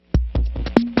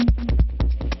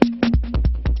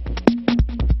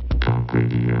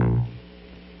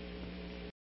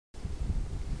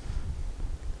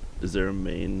Is there a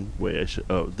main way I should...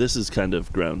 Oh, this is kind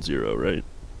of ground zero, right?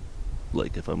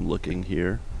 Like if I'm looking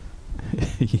here.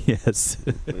 Yes.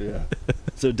 Yeah.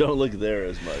 So don't look there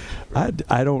as much. Right?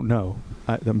 I don't know.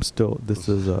 I'm still... This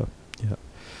is... Yeah.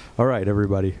 All right,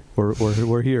 everybody.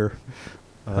 We're here.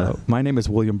 My name is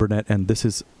William Burnett, and this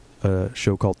is a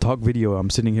show called Talk Video. I'm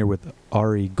sitting here with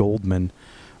Ari Goldman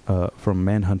from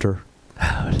Manhunter.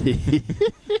 Howdy.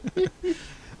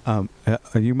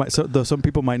 You might, though some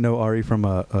people might know Ari from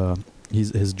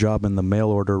his job in the mail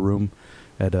order room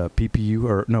at PPU,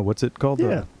 or no, what's it called?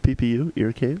 Yeah, PPU,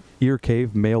 Ear Cave. Ear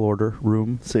Cave mail order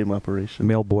room. Same operation.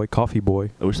 Mail boy, coffee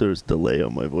boy. I wish there was delay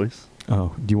on my voice.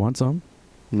 Oh, do you want some?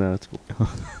 No, it's cool.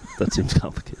 That seems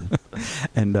complicated.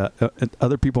 And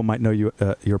other people might know you.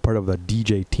 You're part of the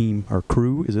DJ team or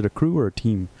crew. Is it a crew or a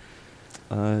team?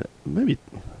 Maybe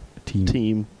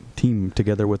Team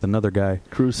together with another guy.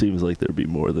 Crew seems like there'd be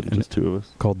more than just two of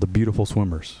us. Called the Beautiful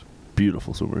Swimmers.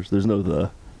 Beautiful Swimmers. There's no the.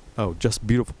 Oh, just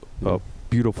beautiful. Oh,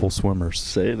 Beautiful Swimmers.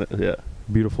 Saying it, yeah.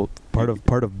 Beautiful. Part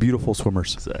of Beautiful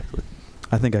Swimmers. Exactly.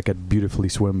 I think I could beautifully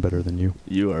swim better than you.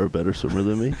 You are a better swimmer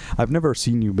than me. I've never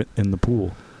seen you in the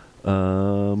pool.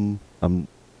 I'm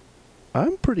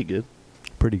pretty good.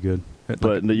 Pretty good.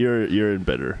 But no, you're in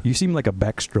better. You seem like a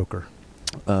backstroker.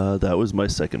 That was my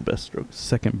second best stroke.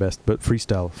 Second best, but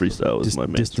freestyle. Freestyle was my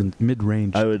main distant,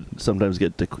 mid-range. I would sometimes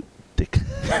get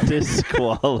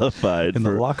disqualified in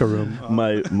the locker room.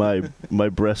 My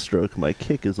breaststroke, my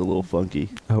kick is a little funky.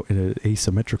 Oh,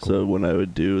 asymmetrical. So when I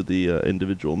would do the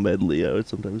individual medley, I would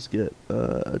sometimes get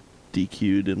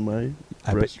DQ'd in my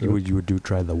I bet you would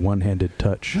try the one-handed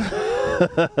touch.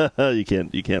 You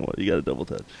can't. You got to double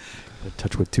touch. A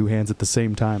touch with two hands at the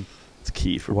same time. It's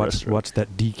key for watch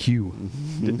that DQ.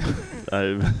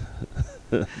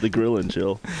 The grill and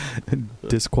chill.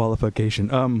 Disqualification.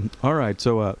 All right.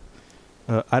 So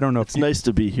I don't know. It's nice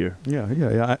to be here.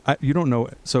 Yeah. You don't know.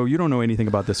 So you don't know anything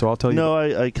about this. So I'll tell you. No,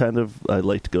 I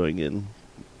liked going in.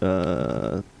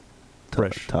 Fresh.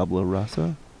 Tabla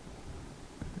rasa.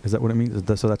 Is that what it means? What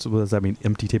does that mean?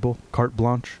 Empty table? Carte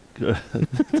blanche?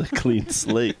 It's a clean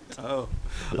slate. Oh,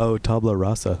 tabla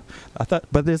rasa. I thought,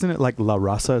 but isn't it like La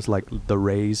Raza is like the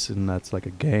Rays, and that's like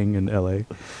a gang in L.A.?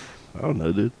 I don't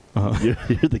know, dude. You're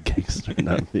the gangster,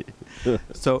 not me.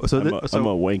 So I'm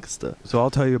a wankster. So I'll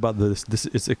tell you about this. This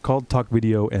is called Talk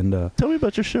Video, and tell me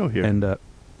about your show here. And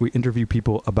we interview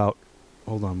people about.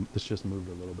 Hold on, this just moved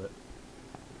a little bit.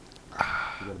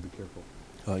 You gotta be careful.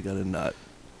 Oh, I gotta not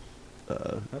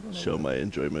show my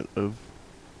enjoyment of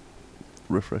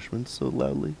refreshments so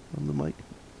loudly on the mic.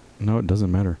 No, it doesn't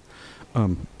matter.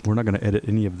 We're not going to edit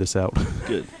any of this out.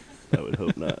 Good. I would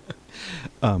hope not.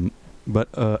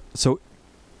 So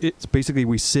it's basically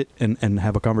we sit and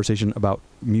have a conversation about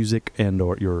music and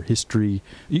or your history.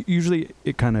 Usually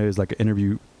it kind of is like an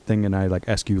interview thing, and I like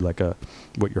ask you like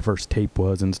what your first tape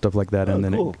was and stuff like that, and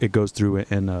then cool. it goes through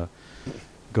and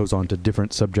goes on to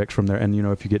different subjects from there. And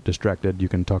if you get distracted, you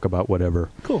can talk about whatever.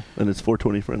 Cool. And it's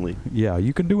 420 friendly. Yeah,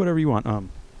 you can do whatever you want.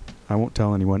 I won't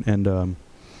tell anyone.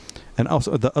 And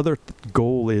also the other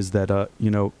goal is that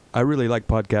I really like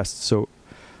podcasts, so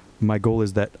my goal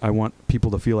is that I want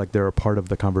people to feel like they're a part of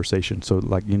the conversation. So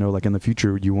like like in the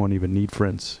future you won't even need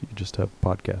friends, you just have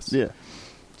podcasts. Yeah.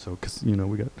 So because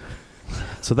we got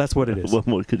so that's what it is. What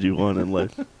more could you want in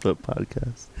life but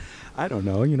podcasts? I don't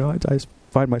know. I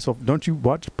find myself. Don't you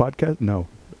watch podcasts? No.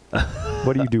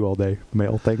 What do you do all day?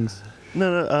 Mail things?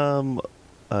 No.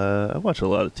 I watch a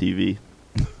lot of TV.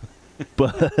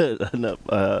 But no,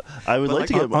 I'd like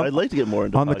to get more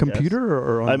into on podcasts. The computer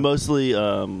or on I mostly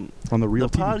on the real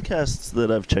the TV? Podcasts that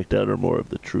I've checked out are more of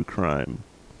the true crime.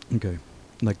 Okay,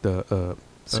 like the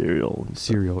Serial.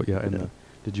 Serial, yeah. And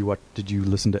did you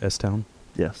listen to S-Town?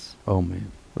 Yes. Oh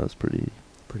man, that's pretty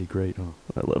great. Oh,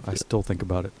 I love it. I still think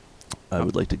about it. I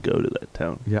would like to go to that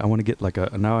town. Yeah, I want to get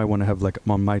now I want to have like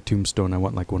on my tombstone I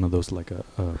want like one of those like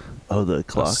the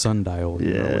clock, a sundial,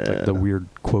 with like the weird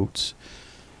quotes.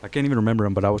 I can't even remember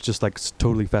them, but I was just like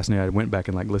totally fascinated. I went back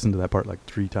and like listened to that part like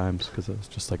 3 times because I was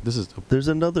just like, this is. There's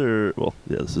another. Well,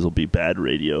 yeah, this will be bad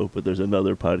radio, but there's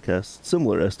another podcast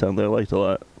similar to S-Town that I liked a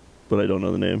lot, but I don't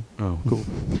know the name. Oh, cool.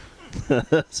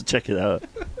 So check it out.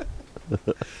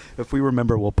 If we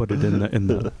remember, we'll put it in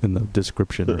the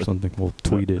description or something. We'll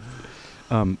tweet it.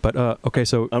 Okay,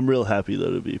 so I'm real happy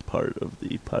though to be part of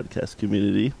the podcast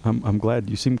community. I'm glad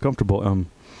you seem comfortable.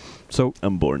 So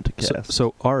I'm born to cast.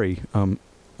 So Ari,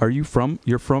 are you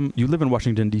you live in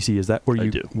Washington D.C. Is that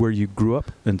where you grew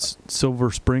up in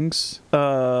Silver Springs?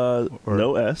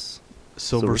 No S.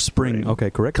 Silver Spring.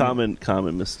 Okay, correct.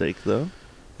 Common mistake though.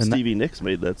 And Stevie Nicks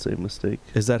made that same mistake.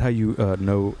 Is that how you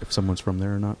know if someone's from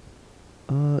there or not?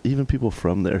 Even people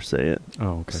from there say it.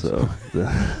 Oh, okay. So,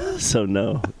 so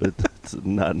no, it's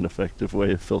not an effective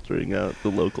way of filtering out the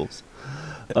locals.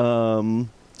 So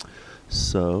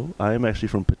I am actually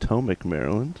from Potomac,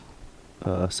 Maryland,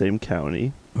 same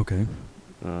county. Okay.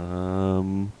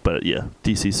 But yeah,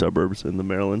 DC suburbs in the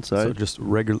Maryland side. So just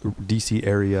regular DC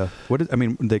area. What is? I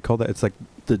mean, they call that. It's like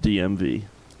the DMV.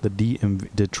 The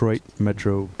DMV, Detroit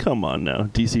Metro. Come on now,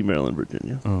 DC, Maryland,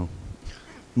 Virginia. Oh.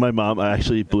 My mom, I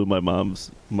actually blew my mom's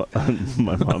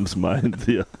mind.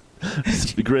 Yeah.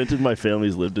 Granted, my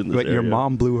family's lived in this area. Your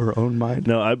mom blew her own mind?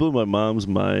 No, I blew my mom's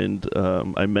mind.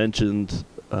 I mentioned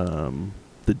the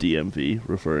DMV,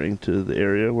 referring to the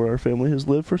area where our family has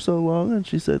lived for so long, and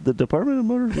she said, the Department of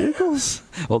Motor Vehicles?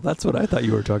 Well, that's what I thought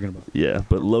you were talking about. Yeah,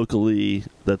 but locally,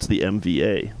 that's the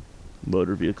MVA,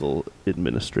 Motor Vehicle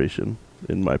Administration,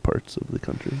 in my parts of the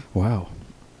country. Wow.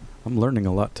 I'm learning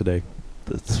a lot today.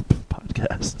 This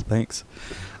podcast. Thanks.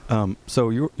 So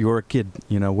you're a kid,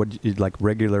 what you like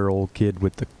regular old kid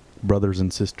with the brothers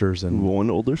and sisters and one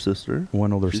older sister.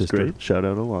 She's sister. Great. Shout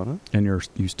out Alana. And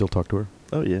you still talk to her?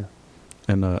 Oh yeah.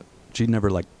 And she never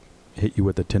like hit you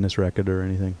with a tennis racket or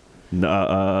anything?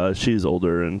 No, she's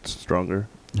older and stronger.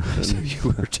 So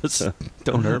you were just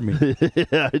don't hurt me.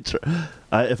 Yeah,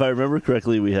 if I remember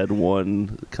correctly, we had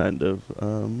one kind of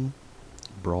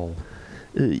brawl.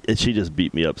 She just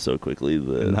beat me up so quickly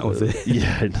and that was it.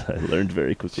 Yeah, I learned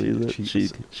very quickly that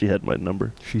she had my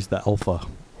number. She's the alpha.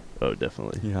 Oh,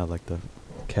 definitely. Yeah, like the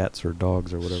cats or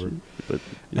dogs or whatever.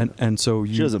 Yeah. And so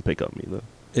she doesn't pick on me though.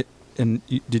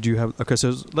 Did you have? Okay,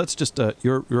 so let's just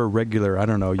you're a regular. I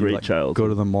don't know. Great you like child. Go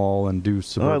to the mall and do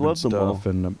suburban stuff,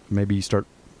 and maybe you start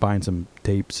buying some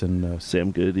tapes and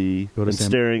Sam Goody.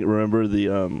 Staring. Remember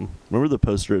the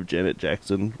poster of Janet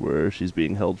Jackson where she's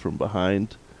being held from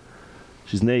behind.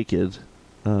 She's naked.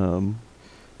 And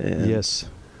yes.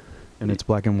 And it's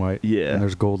black and white. Yeah. And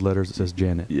there's gold letters that says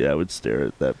Janet. Yeah, I would stare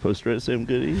at that poster at Sam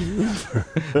Goody.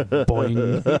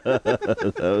 Boing.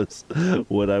 That was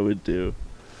what I would do.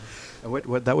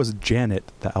 What that was Janet,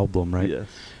 the album, right? Yes.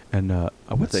 And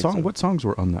what so. songs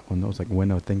were on that one? That was like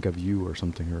When I Think of You or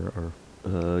something, or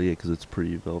yeah, because it's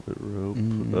pre-Velvet Rope.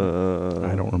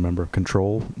 I don't remember.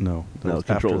 Control? No.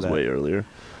 Control's way earlier.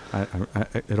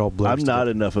 It all blurs. I'm not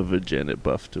enough of a Janet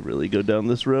buff to really go down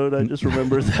this road. I just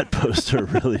remember that poster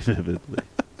really vividly.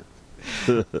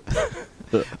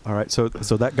 All right, so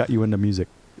that got you into music.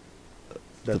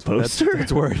 The poster?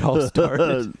 That's where it all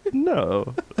started.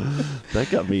 No, that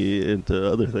got me into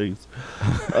other things.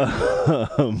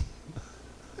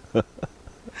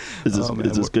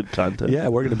 Is this good content? Yeah,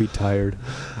 we're gonna be tired.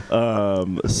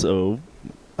 So.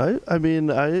 I've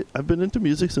been into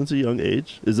music since a young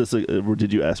age. Is this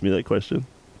did you ask me that question?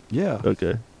 Yeah.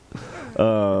 Okay.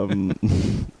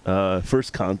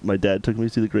 My dad took me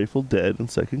to the Grateful Dead in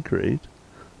second grade.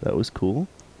 That was cool.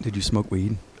 Did you smoke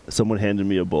weed? Someone handed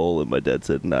me a bowl and my dad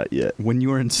said not yet. When you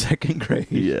were in second grade?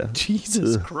 Yeah.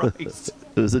 Jesus Christ.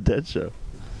 It was a Dead show.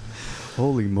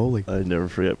 Holy moly. I never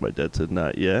forget my dad said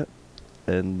not yet.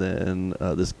 And then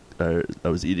I was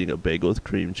eating a bagel with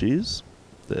cream cheese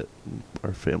that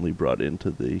our family brought into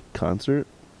the concert,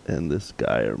 and this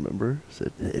guy, I remember,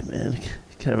 said, "Hey man,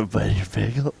 can I have a bite of your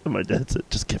bagel?" And my dad said,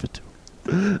 "Just give it to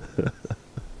him."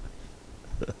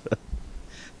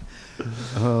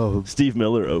 Oh, Steve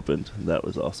Miller opened. That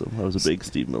was awesome. I was a big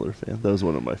Steve Miller fan. That was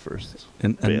one of my first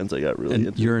bands I got really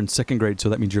into. You're in second grade, so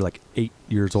that means you're like 8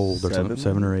 years old or something,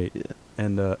 7 or 8. Yeah.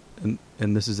 And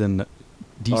this is in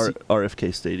DC,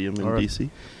 RFK Stadium in DC.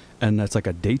 And that's like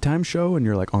a daytime show, and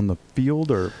you're like on the field,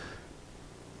 or?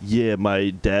 Yeah, my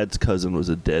dad's cousin was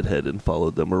a Deadhead and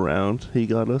followed them around. He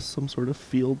got us some sort of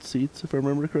field seats, if I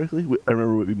remember correctly. I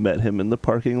remember we met him in the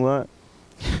parking lot.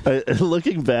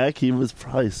 Looking back, he was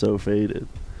probably so faded.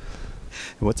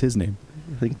 What's his name?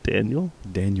 I think Daniel.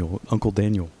 Daniel, Uncle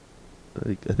Daniel.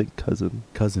 I think cousin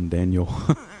Daniel.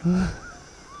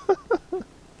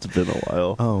 It's been a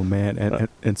while. Oh man,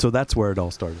 and so that's where it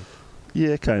all started.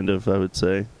 Yeah, kind of. I would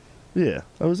say. Yeah,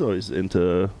 I was always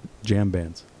into jam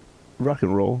bands, rock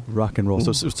and roll.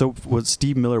 So was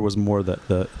Steve Miller was more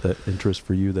the interest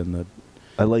for you than the.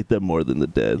 I like them more than the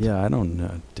Dead. Yeah, I don't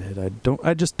know.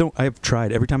 I just don't. I've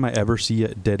tried every time I ever see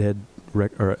a Deadhead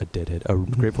a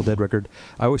Grateful Dead record.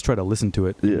 I always try to listen to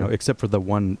it. Yeah. Except for the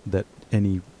one that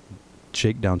any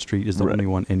Shakedown Street is the only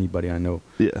one anybody I know.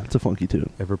 Yeah, it's a funky tune.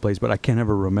 Ever plays, but I can't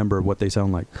ever remember what they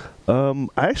sound like. I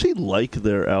actually like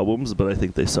their albums, but I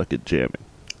think they suck at jamming.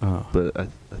 But I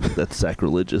think that's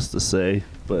sacrilegious to say.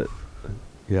 But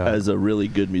yeah, as a really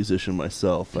good musician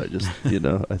myself, I just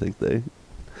I think they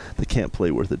can't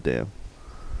play worth a damn.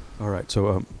 All right,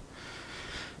 so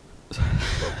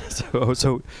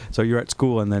So you're at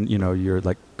school, and then you're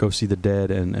like go see the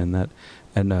Dead, and that,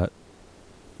 and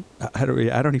I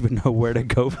don't even know where to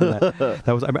go from that.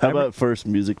 That was How about first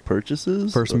music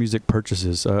purchases? first music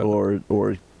purchases,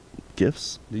 or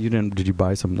gifts? Did you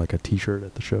buy some like a T-shirt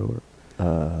at the show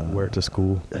or wear it to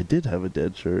school? I did have a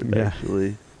Dead shirt Yeah.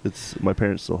 actually. My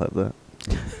parents still have that.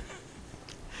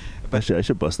 Actually, I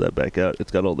should bust that back out.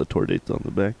 It's got all the tour dates on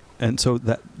the back. And so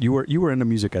that you were into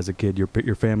music as a kid.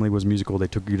 Your family was musical. They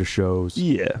took you to shows.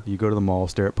 Yeah. You go to the mall,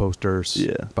 stare at posters.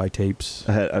 Yeah. Buy tapes.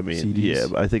 CDs. Yeah.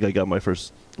 I think I got my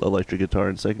first electric guitar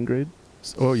in second grade.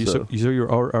 Oh, so you're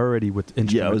already with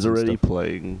instruments. Yeah, I was and already stuff.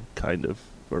 playing, kind of,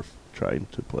 or trying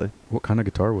to play. What kind of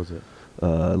guitar was it?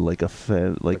 Like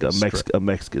Like a a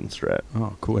Mexican Strat.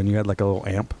 Oh, cool. And you had like a little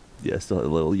amp, Yeah, still had a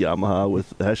little Yamaha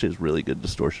with actually has really good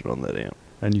distortion on that amp.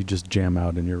 and you just jam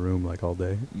out in your room like all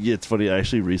day. Yeah, it's funny. I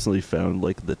actually recently found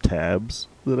like the tabs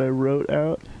that I wrote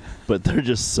out, but they're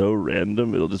just so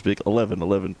random. It'll just be like 11,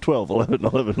 11, 12, 11,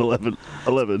 11, 11,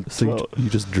 11. So 12. you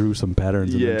just drew some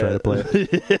patterns and then try to play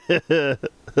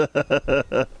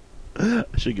it.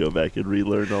 I should go back and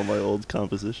relearn all my old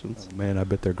compositions. Oh, man, I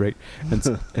bet they're great.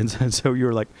 And so you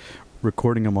were like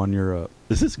recording them on your.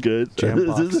 This is good. Jam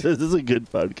box. This is a good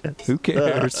podcast. Who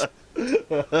cares?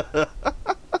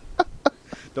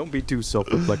 Don't be too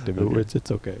self-reflective. Okay. It's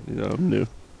okay. I'm new.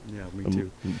 Yeah, me I'm,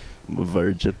 too. I'm a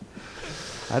virgin.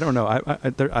 I don't know.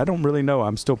 I don't really know.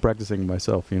 I'm still practicing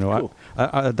myself. Cool.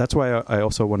 That's why I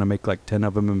also want to make like 10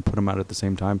 of them and put them out at the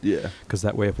same time. Yeah. Because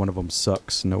that way, if one of them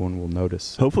sucks, no one will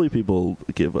notice. Hopefully people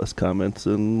give us comments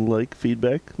and like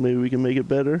feedback. Maybe we can make it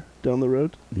better down the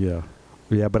road. Yeah,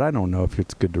 but I don't know if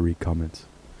it's good to read comments.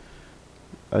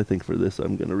 I think for this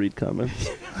I'm going to read comments.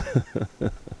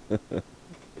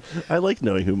 I like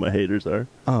knowing who my haters are.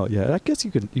 Oh yeah, I guess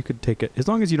you could take it as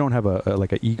long as you don't have a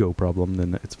like an ego problem.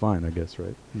 Then it's fine, I guess,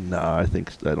 right? Nah, I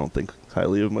don't think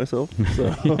highly of myself.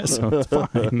 So. Yeah, so it's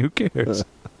fine. Who cares?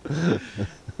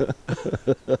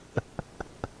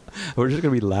 We're just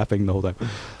gonna be laughing the whole time.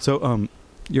 So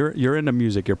you're into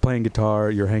music. You're playing guitar.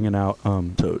 You're hanging out.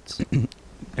 Totes.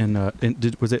 And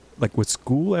was it like with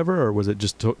school ever, or was it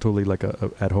just totally like a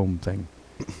at home thing?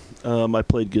 I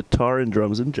played guitar and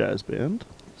drums in jazz band.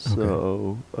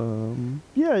 So,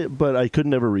 yeah, but I could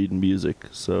never read music.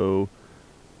 So,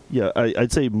 yeah,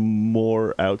 I'd say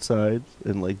more outside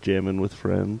and like jamming with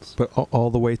friends. But all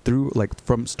the way through, like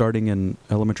from starting in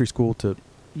elementary school to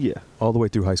Yeah. all the way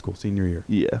through high school, senior year,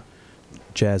 Yeah.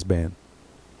 jazz band.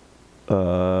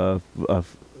 Of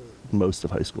most of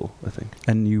high school, I think.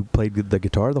 And you played the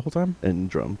guitar the whole time?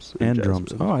 And drums. in And jazz drums.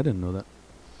 band. Oh, I didn't know that.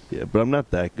 Yeah, but I'm not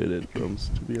that good at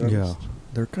drums, to be honest. Yeah,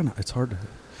 they're kind of. It's hard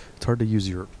to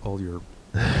use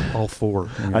all four.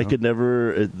 I could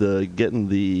never getting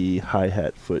the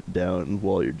hi-hat foot down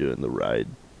while you're doing the ride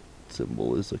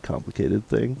cymbal is a complicated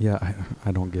thing. Yeah,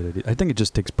 I don't get it. I think it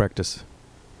just takes practice.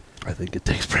 I think it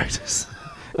takes practice.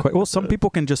 Quite well. Some people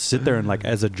can just sit there and like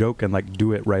as a joke and like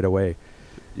do it right away.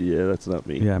 Yeah, that's not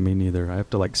me. Yeah, me neither. I have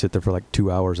to like sit there for like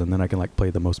 2 hours and then I can like play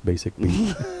the most basic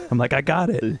beat. I'm like, I got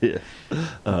it. Yeah.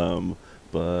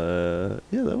 But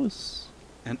yeah, that was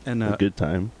And a good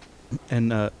time.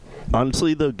 And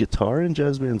Honestly, the guitar in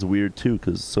jazz band's weird too,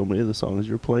 because so many of the songs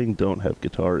you're playing don't have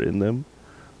guitar in them.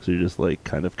 So you're just like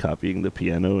kind of copying the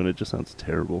piano, and it just sounds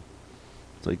terrible.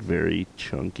 It's like very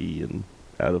chunky and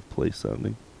out of place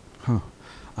sounding. huh?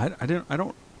 I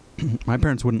don't. My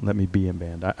parents wouldn't let me be in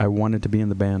band. I wanted to be in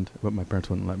the band, but my parents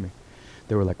wouldn't let me.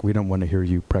 They were like, "We don't want to hear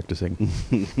you practicing."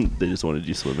 They just wanted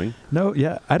you swimming. No,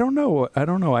 yeah, I don't know.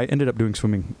 I ended up doing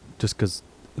swimming just because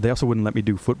they also wouldn't let me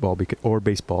do football or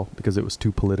baseball because it was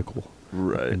too political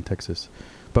Right. in Texas.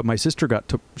 But my sister got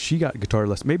guitar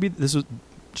lessons. Maybe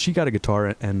she got a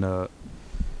guitar and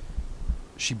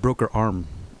she broke her arm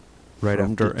right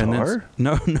From after. guitar?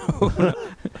 And then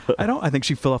no. I think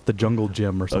she fell off the jungle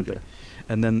gym or something. Okay.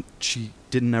 And then she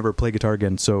didn't ever play guitar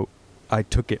again. So I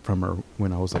took it from her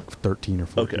when I was like 13 or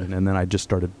 14. Okay. And then I just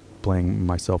started playing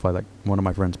myself. One of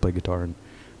my friends played guitar and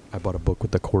I bought a book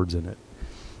with the chords in it.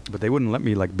 But they wouldn't let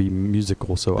me like be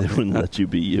musical, so They wouldn't let you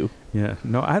be you. Yeah,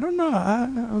 no, I don't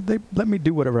know. They let me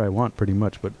do whatever I want, pretty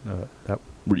much. But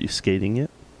Were you skating yet?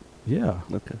 yeah,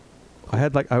 Okay.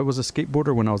 I was a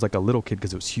skateboarder when I was like a little kid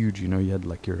because it was huge. You know, you had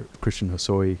like your Christian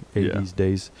Hosoi 80s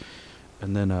days,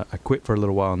 and then I quit for a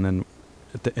little while, and then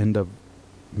at the end of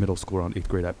middle school, around 8th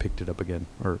grade, I picked it up again,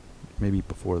 or maybe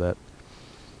before that,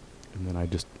 and then I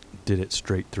just did it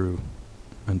straight through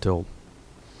until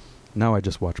now. I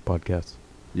just watch podcasts.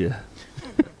 Yeah.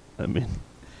 I mean,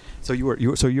 So you were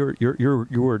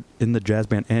in the jazz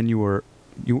band, and were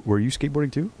you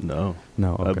skateboarding too? no.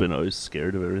 No, okay. I've been always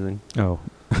scared of everything. Oh.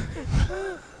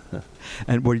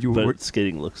 And were you? But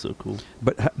skating looks so cool.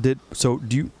 But these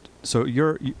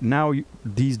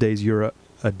days you're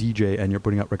a DJ and you're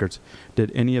putting out records.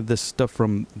 Did any of this stuff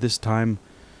from this time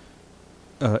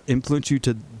influence you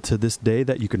to this day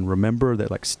that you can remember that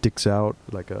like sticks out?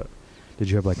 Did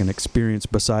you have like an experience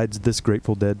besides this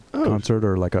Grateful Dead concert,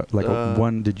 or like a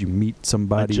one? Did you meet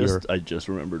somebody? I just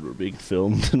remembered we're being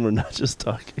filmed and we're not just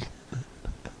talking.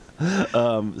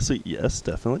 So yes,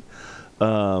 definitely.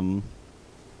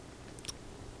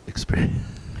 Experience.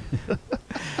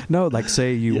 No, like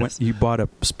say you bought a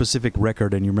specific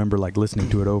record and you remember like listening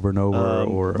to it over and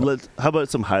over, how about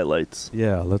some highlights?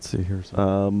 Yeah, let's see here.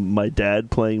 My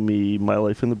dad playing me "My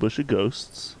Life in the Bush of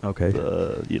Ghosts." Okay.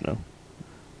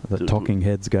 The Talking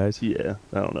Heads guys. Yeah,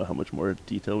 I don't know how much more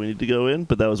detail we need to go in,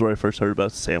 but that was where I first heard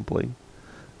about sampling.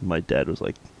 My dad was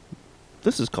like,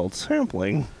 "This is called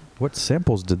sampling." What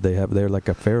samples did they have there? Like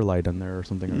a Fairlight in there or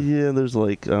something? Yeah, there's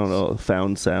like, I don't know,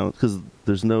 found sound, because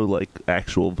there's no like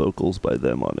actual vocals by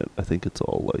them on it. I think it's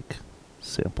all like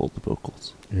sampled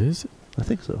vocals. Is it? I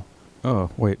think so. Oh,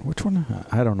 wait, which one?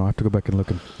 I don't know. I have to go back and look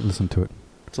and listen to it.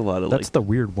 It's a lot of That's the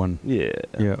weird one. Yeah.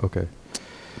 Yeah, okay.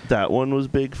 That one was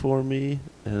big for me,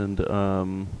 and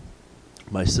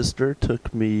my sister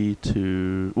took me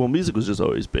to, well, music was just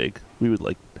always big. We would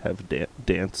like have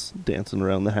dancing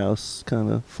around the house,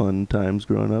 kind of fun times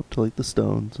growing up, to like the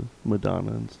Stones and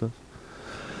Madonna and stuff.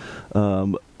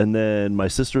 And then my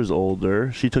sister's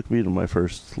older. She took me to my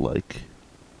first like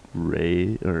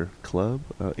rave or club.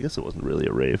 I guess it wasn't really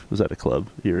a rave. It was at a club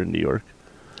here in New York.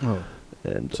 Oh.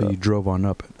 And so you drove on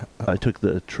up. I took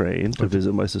the train to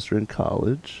visit my sister in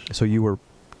college. So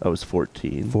I was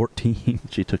 14. 14.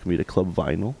 She took me to Club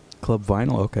Vinyl. Club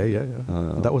Vinyl, okay, yeah.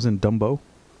 That was in Dumbo?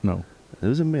 No. It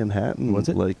was in Manhattan. Was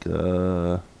it? Like,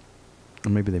 or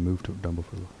maybe they moved to Dumbo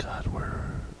for a little. God,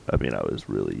 I was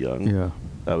really young. Yeah.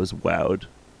 I was wowed.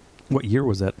 What year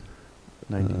was that?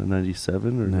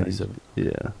 97 or 97.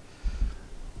 Yeah.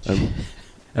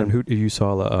 And who you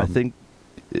saw? I think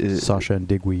Sasha and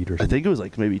Digweed or something. I think it was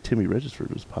like maybe Timmy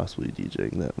Regisford was possibly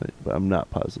DJing that night, but I'm not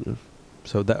positive.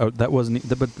 So that wasn't.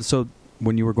 So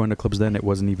when you were going to clubs then, it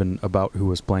wasn't even about who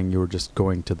was playing. You were just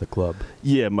going to the club.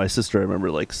 Yeah, my sister, I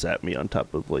remember, like sat me on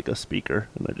top of like a speaker,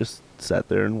 and I just sat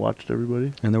there and watched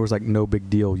everybody. And there was like no big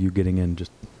deal you getting in,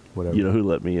 just whatever. You know who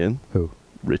let me in? Who?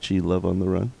 Richie, Love on the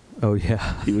Run. Oh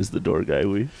yeah. He was the door guy.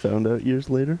 We found out years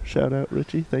later. Shout out,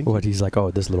 Richie. Thank you. What? He's like,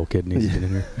 oh, this little kid needs to get in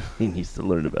here. He needs to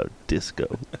learn about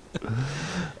disco.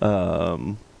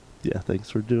 Yeah, thanks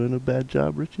for doing a bad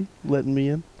job, Richie, letting me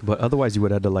in. But otherwise, you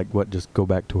would have to just go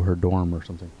back to her dorm or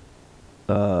something.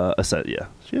 Yeah,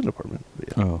 she had an apartment.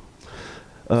 Yeah.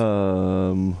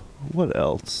 Oh. What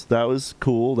else? That was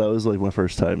cool. That was like my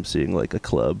first time seeing like a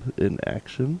club in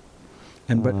action.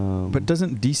 And but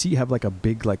doesn't DC have like a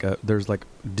big there's like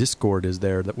Discord is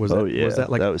there that was? Oh that, yeah, was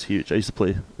that like that was huge. I used to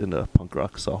play in a punk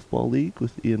rock softball league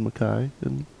with Ian Mackay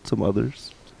and some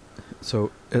others.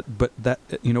 So, but that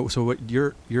so what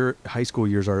your high school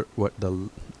years are? What, the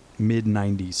mid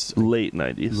 90s? Late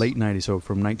 90s. Late 90s. So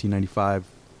from 1995.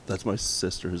 That's my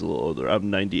sister who's a little older.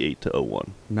 I'm 98 to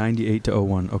 01. 98 to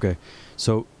 01. Okay,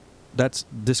 so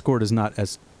Discord is not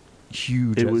as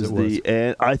huge as it was.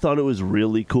 And I thought it was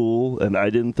really cool, and I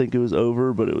didn't think it was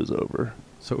over, but it was over.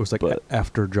 So it was like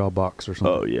after Jawbox or something.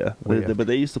 Oh yeah, but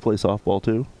they used to play softball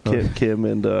too. Kim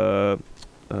and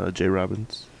Jay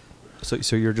Robbins.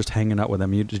 So you're just hanging out with them.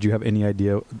 Did you have any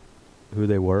idea who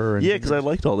they were? Yeah, because I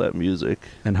liked all that music.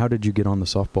 And how did you get on the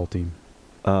softball team?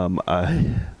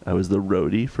 I was the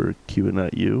roadie for Q and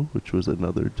Not You, which was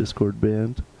another Discord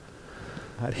band.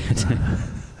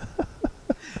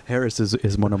 Harris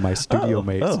is one of my studio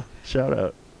mates. Oh, shout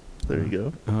out. There you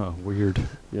go. Oh, weird.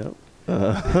 Yep.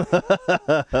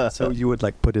 So you would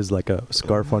like put his like a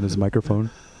scarf on his microphone?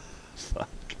 Fuck.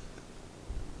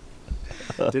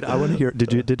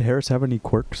 Did Harris have any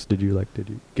quirks? Did you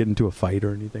get into a fight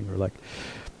or anything, or like?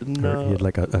 No. Or he had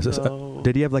like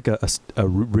did he have like a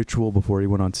ritual before he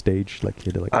went on stage? Like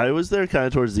he had I was there kind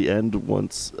of towards the end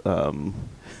once.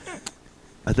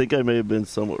 I think I may have been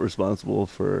somewhat responsible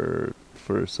for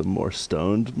some more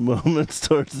stoned moments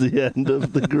towards the end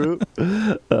of the group.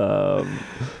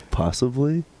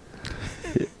 Possibly.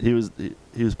 He was the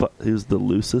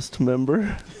loosest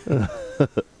member.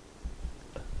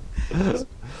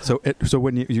 So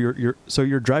when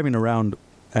you're driving around,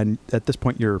 and at this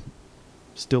point you're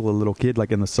still a little kid,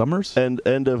 like in the summers? And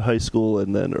end of high school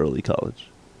and then early college.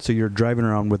 So you're driving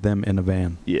around with them in a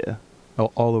van? Yeah.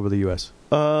 All over the U.S.?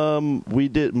 We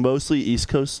did mostly East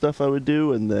Coast stuff I would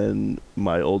do, and then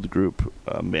my old group,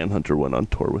 Manhunter, went on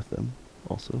tour with them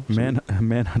also.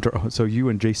 Manhunter, so you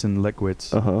and Jason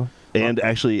Leckwitz. Uh-huh. And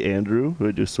actually, Andrew, who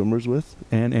I do swimmers with,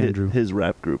 And Andrew, his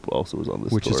rap group also was on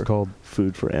this which tour. is called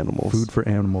Food for Animals. Food for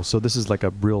Animals. So this is like a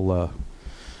real,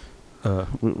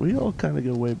 We all kind of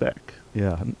go way back.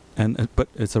 yeah, and but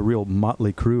it's a real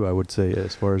motley crew, I would say,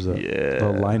 as far as a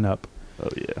lineup. Oh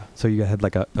yeah. So you had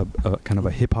like a kind of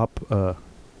a hip hop.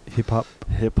 Hip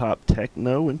hop,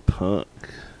 techno, and punk.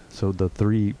 So the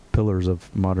three pillars of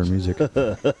modern music.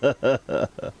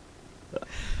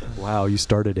 Wow, you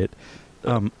started it.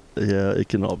 Yeah, it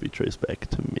can all be traced back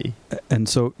to me. And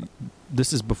so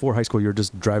this is before high school. You're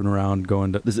just driving around,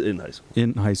 going to This is in high school.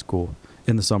 in high school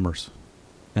in the summers,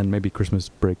 and maybe Christmas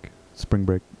break, spring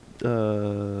break.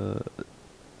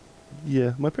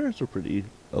 Yeah, my parents were pretty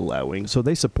allowing. So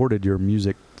they supported your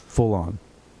music full on.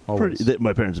 Always.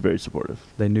 My parents are very supportive.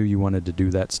 They knew you wanted to do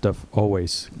that stuff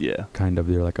always. Yeah. Kind of.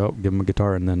 They're like, oh, give them a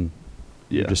guitar, and then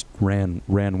you just ran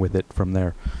with it from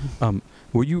there.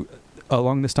 Were you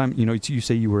along this time? You know, you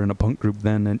say you were in a punk group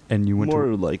then, and you went more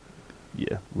to like,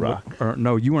 yeah, rock. Or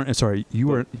no, you weren't. Sorry, you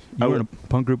were in a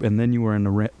punk group, and then you were in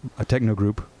a techno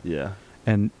group. Yeah.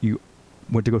 And you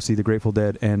went to go see the Grateful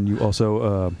Dead, and you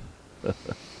also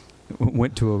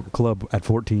went to a club at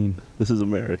 14. This is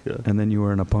America. And then you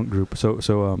were in a punk group.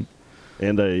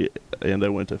 And I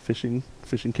went to fishing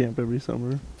camp every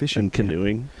summer. Fishing and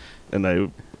canoeing,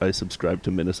 and I subscribed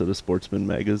to Minnesota Sportsman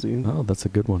magazine. Oh, that's a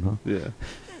good one, huh? Yeah.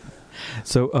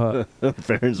 So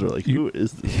parents were like, "Who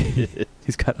is this?"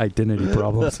 He's got identity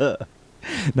problems.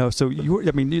 No, so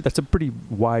that's a pretty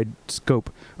wide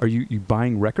scope. Are you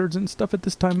buying records and stuff at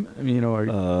this time? I mean,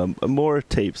 more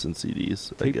tapes and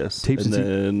CDs, I guess. Tapes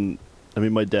and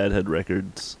then, my dad had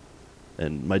records,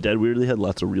 and my dad weirdly had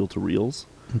lots of reel-to-reels.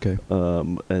 Okay.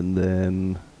 And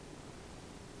then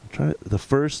the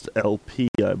first LP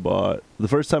I bought, the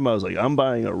first time I was like, I'm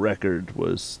buying a record,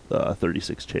 was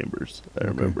 36 Chambers. I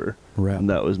remember, Rap.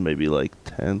 And that was maybe like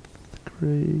 10th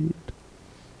grade.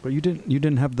 But you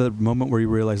didn't have the moment where you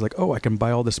realized, like, oh, I can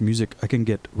buy all this music. I can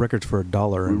get records for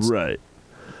 $1. Right.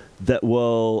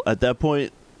 At that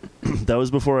point, that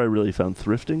was before I really found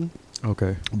thrifting.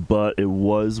 Okay. But it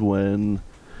was when, do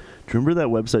you remember that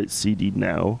website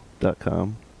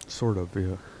cdnow.com? Sort of,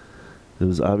 yeah. It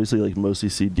was obviously like mostly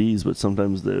CDs, but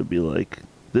sometimes they would be like,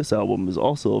 this album is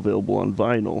also available on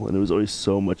vinyl, and it was always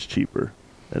so much cheaper.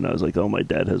 And I was like, oh, my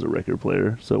dad has a record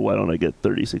player, so why don't I get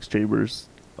 36 Chambers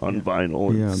on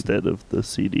vinyl instead of the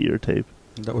CD or tape?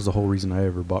 That was the whole reason I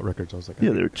ever bought records. I was like,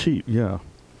 yeah, they're cheap. Yeah.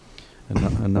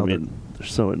 And now they're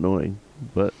so annoying,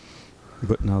 but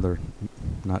now they're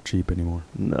not cheap anymore.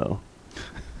 No.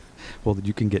 Well,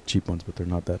 you can get cheap ones, but they're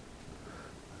not that.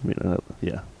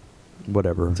 Yeah.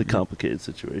 Whatever. It's a complicated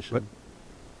situation.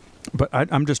 But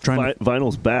I'm just trying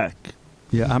vinyl's back.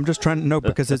 Yeah, I'm just trying to know,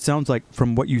 because it sounds like,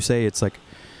 from what you say, it's like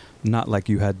not like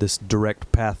you had this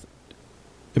direct path.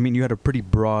 I mean, you had a pretty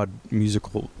broad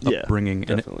musical upbringing.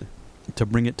 Definitely. And to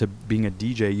bring it to being a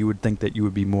DJ, you would think that you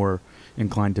would be more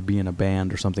inclined to be in a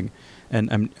band or something.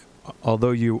 And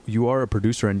although you are a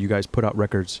producer and you guys put out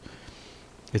records,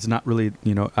 it's not really,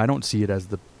 I don't see it as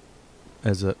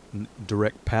a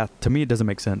direct path. To me, it doesn't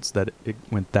make sense that it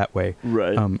went that way.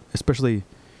 Right. Especially,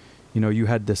 you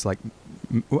had this, like,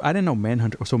 I didn't know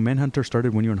Manhunter. So Manhunter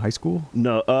started when you were in high school?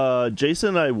 No, Jason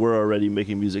and I were already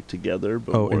making music together,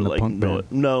 but more in the like punk band.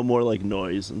 more like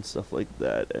noise and stuff like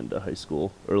that, and high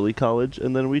school, early college,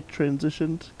 and then we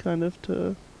transitioned kind of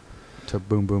to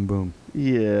Boom Boom Boom.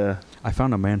 Yeah. I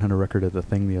found a Manhunter record at the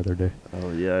Thing the other day.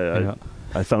 Oh yeah,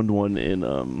 I found one in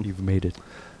You've made it.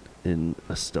 In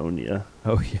Estonia.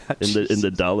 Oh yeah. In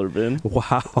the dollar bin.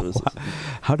 Wow.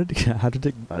 How did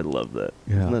it? I love that.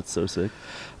 Yeah. Isn't that so sick?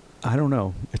 I don't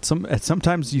know.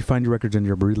 Sometimes you find your records and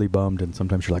you're really bummed, and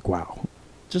sometimes you're like, wow.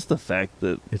 Just the fact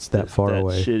that it's that far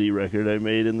away. That shitty record I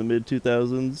made in the mid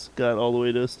 2000s got all the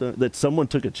way to Estonia. That someone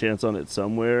took a chance on it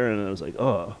somewhere, and I was like,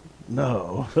 oh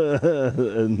no.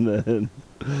 And then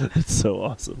it's so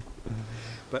awesome.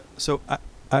 But so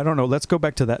I don't know. Let's go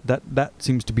back to that. That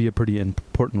seems to be a pretty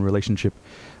important relationship.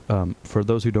 For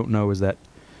those who don't know, is that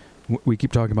we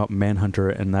keep talking about Manhunter,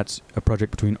 and that's a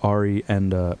project between Ari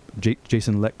and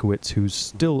Jason Letkowitz, who's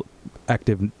still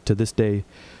active to this day.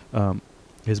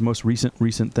 His most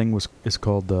recent thing is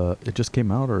called it just came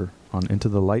out, or on Into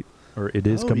the Light, or it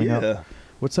is coming out.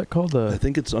 What's that called? I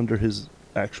think it's under his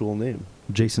actual name,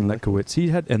 Jason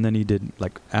Letkowitz. And then he did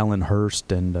like Alan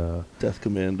Hurst and Death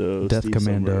Commando,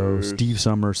 Steve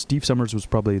Summers. Steve Summers was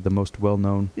probably the most well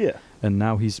known. Yeah. And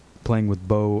now he's playing with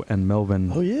Bo and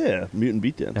Melvin. Oh yeah, Mutant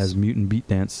Beat Dance. As Mutant Beat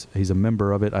Dance. He's a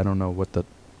member of it. I don't know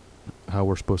how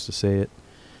we're supposed to say it,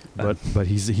 but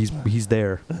he's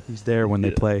there. He's there when they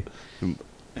play.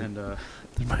 And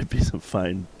There might be some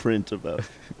fine print about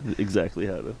exactly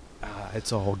how to.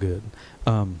 It's all good.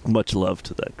 Much love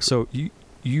to that. So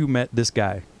you met this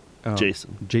guy,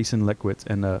 Jason. Jason Leckwitz,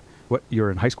 and what?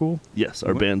 You're in high school? Yes,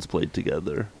 our What? bands played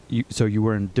together. So you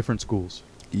were in different schools.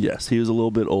 Yes, he was a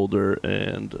little bit older,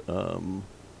 and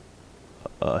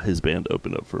his band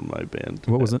opened up for my band.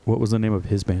 What was the name of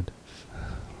his band?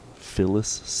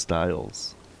 Phyllis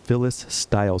Styles. Phyllis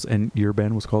Styles, and your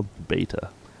band was called Beta.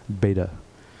 Beta.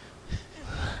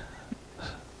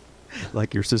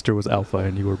 Like your sister was Alpha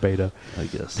and you were Beta. I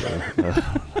guess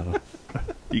so.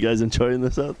 You guys enjoying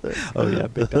this out there? Oh yeah,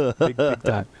 big time. Big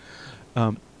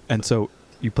time. And so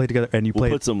you played together, and you We'll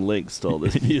played. put some links to all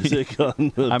this music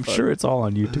on the I'm sure it's all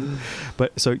on YouTube.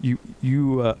 But so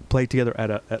you played together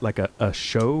at like a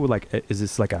show. Like, is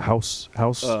this like a house?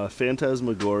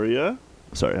 Phantasmagoria.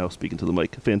 Sorry, I was speaking to the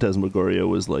mic. Phantasmagoria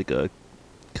was like a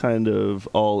kind of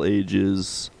all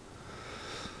ages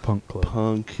Punk club.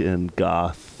 punk and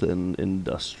goth and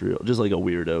industrial, just like a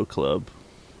weirdo club.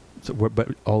 So, but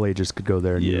all ages could go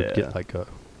there, and you would Yeah. get like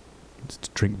just to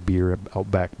drink beer out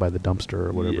back by the dumpster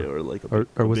or whatever. Yeah, or like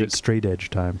Or was it straight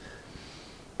edge time?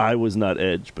 I was not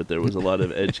edge, but there was a lot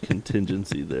of edge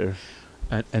contingency there.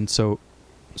 And so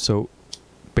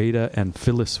Beta and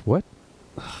Phyllis, what?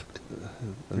 I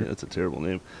mean, that's a terrible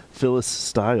name. Phyllis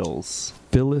Styles.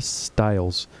 Phyllis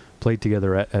Styles played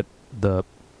together at the.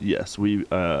 Yes, we.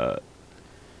 And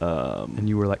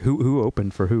you were like, who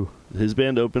opened for who? His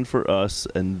band opened for us,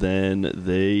 and then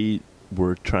they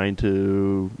were trying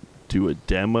to do a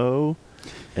demo,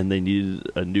 and they needed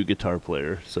a new guitar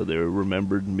player. So they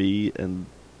remembered me, and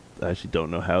I actually don't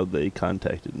know how they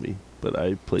contacted me, but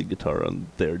I played guitar on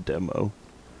their demo.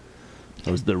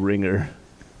 I was the ringer.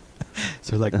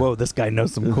 So like, whoa, this guy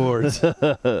knows some chords.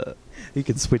 He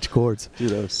can switch chords.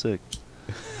 Dude, I was sick.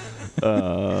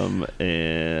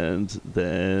 And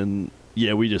then,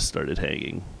 yeah, we just started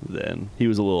hanging then. He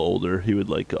was a little older. He would,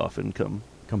 like, often come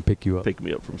Pick you up. pick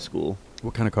me up from school.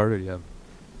 What kind of car did you have?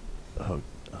 Oh,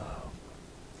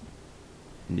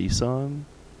 Nissan?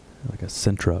 Like a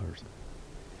Sentra or something.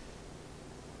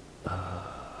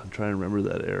 I'm trying to remember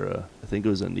that era. I think it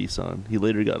was a Nissan. He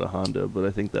later got a Honda, but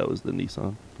I think that was the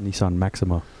Nissan. Nissan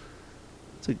Maxima.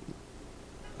 I'm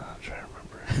trying to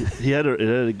remember. It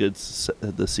had a good.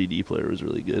 The CD player was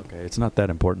really good. Okay, it's not that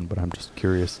important, but I'm just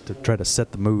curious to try to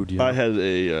set the mood. You know? I had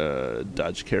a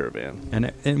Dodge Caravan.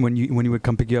 And when you would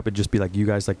come pick you up, it'd just be like you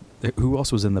guys. Like, who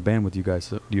else was in the band with you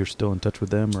guys? You're still in touch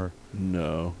with them, or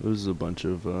No, it was a bunch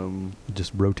of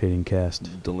just rotating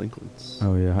cast? delinquents.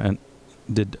 Oh yeah, and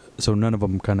so none of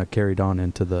them kind of carried on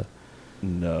into the.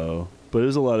 No, but it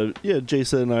was a lot of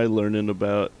Jason and I learning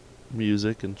about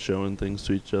music and showing things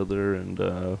to each other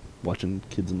and watching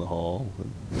Kids in the Hall.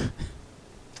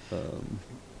 And,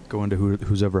 Going to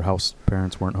whose ever house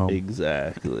parents weren't home.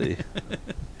 exactly.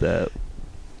 that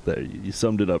you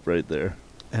summed it up right there.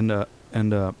 And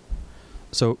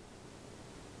so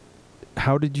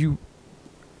how did you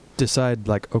decide,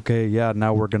 like, okay, yeah,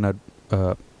 now we're gonna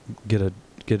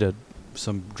get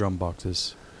some drum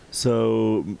boxes?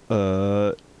 So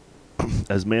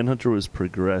as Manhunter was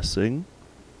progressing,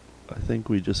 I think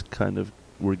we just kind of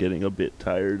were getting a bit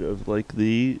tired of like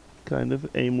the kind of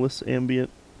aimless ambient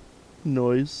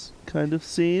noise kind of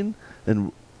scene,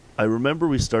 and I remember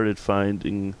we got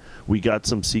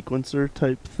some sequencer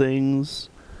type things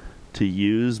to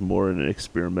use more in an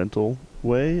experimental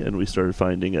way, and we started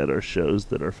finding at our shows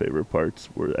that our favorite parts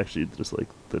were actually just like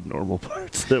the normal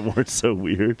parts that weren't so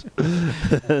weird.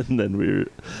 And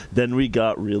then we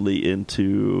got really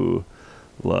into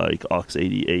like Aux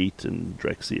 88 and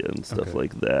Drexciya and stuff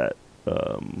like that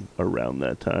around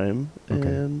that time. Okay.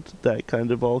 And that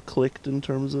kind of all clicked in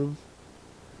terms of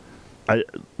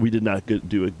we did not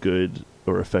do a good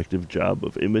or effective job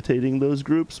of imitating those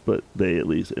groups, but they at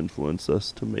least influenced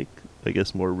us to make, I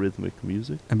guess, more rhythmic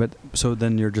music. But so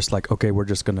then you're just like, okay, we're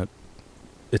just gonna.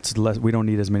 It's less. We don't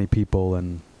need as many people,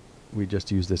 and we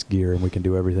just use this gear, and we can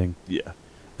do everything. Yeah.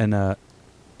 And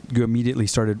you immediately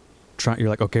started trying. You're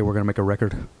like, okay, we're gonna make a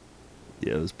record.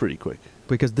 Yeah, it was pretty quick.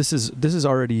 Because this is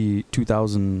already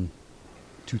 2000s.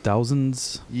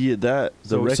 Yeah, the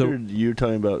So- record you're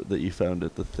talking about that you found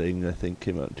at the Thing, I think,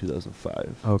 came out in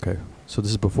 2005. Okay, so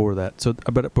this is before that. So,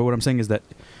 but what I'm saying is that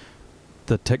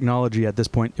the technology at this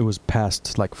point, it was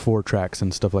past like 4 tracks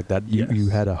and stuff like that. You Yes.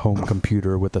 had a home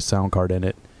computer with a sound card in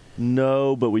it.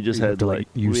 No, but we just You have had to, like, like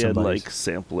use we had somebody's. like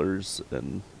samplers,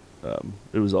 and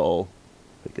it was all,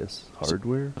 I guess,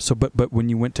 hardware. So, but when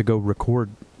you went to go record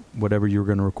whatever you were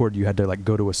going to record, you had to like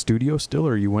go to a studio still,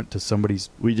 or you went to somebody's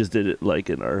We just did it like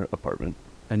in our apartment.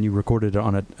 and you recorded it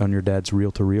on your dad's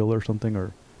reel to reel or something,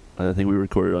 or I think we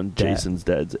recorded on DAT. Jason's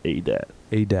dad's ADAT.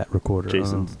 ADAT recorder.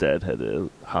 Jason's dad had a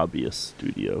hobbyist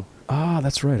studio. Ah,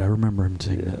 that's right. I remember him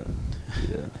saying that.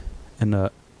 Yeah.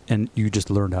 And you just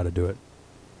learned how to do it.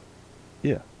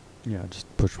 Yeah. Yeah, just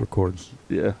push records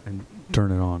Yeah. and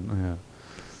turn it on.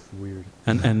 Yeah. Weird.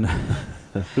 And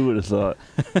Who would have thought?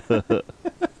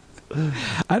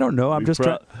 I don't know. I'm just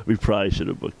trying. We probably should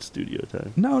have booked studio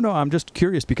time. No, I'm just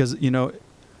curious because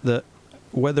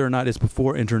whether or not it's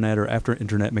before internet or after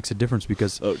internet makes a difference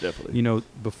because Oh, definitely.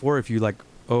 before if you like,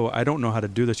 oh, I don't know how to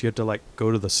do this, you have to like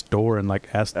go to the store and like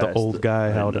ask the old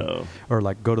guy how to, or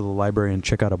like go to the library and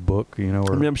check out a book, or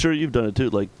I mean, I'm sure you've done it too.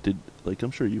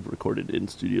 I'm sure you've recorded in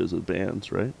studios with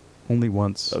bands, right? only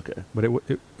once. Okay. But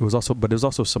it was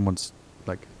also someone's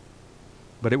like,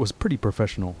 but it was pretty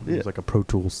professional. It Yeah. was like a Pro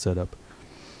Tools setup.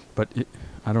 But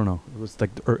I don't know. It was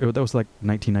like that was like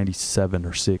 1997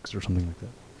 or 6 or something like that.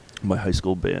 My high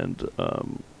school band,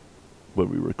 when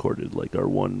we recorded like our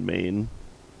one main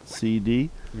CD,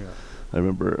 Yeah. I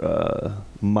remember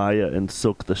Maya and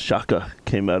Silk the Shaka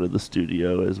came out of the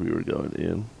studio as we were going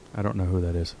in. I don't know who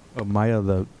that is. Oh, Maya,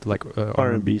 the like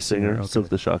R&B singer, Okay. Silk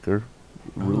the Shaka,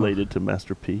 related to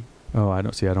Master P. Oh, I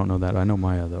don't know that. I know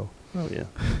Maya though. Oh yeah,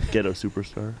 Ghetto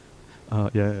Superstar.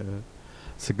 Yeah.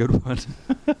 It's a good one.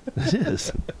 It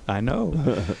is. I know.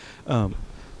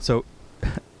 So,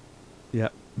 yeah,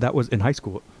 that was in high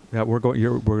school. Yeah,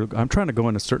 I'm trying to go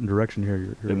in a certain direction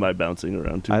here. You're Am I bouncing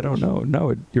around too I much? don't know.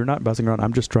 No, you're not bouncing around.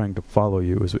 I'm just trying to follow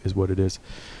you. Is what it is.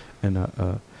 And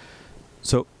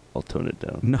so I'll tone it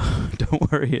down. no,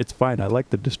 don't worry. It's fine. I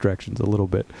like the distractions a little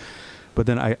bit, but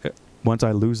then once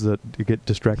I get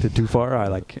distracted too far,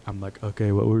 I'm like,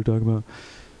 okay, what were we talking about?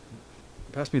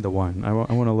 Pass me the wine. I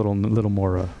want a little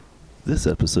more. This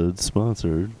episode's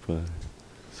sponsored by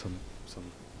Some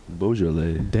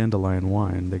Beaujolais. dandelion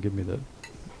wine. They give me the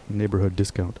neighborhood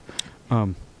discount.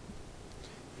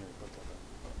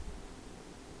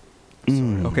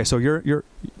 Sorry. Okay, so you're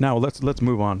now let's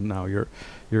move on. Now you're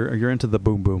into the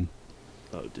boom boom.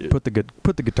 Oh, dude. Put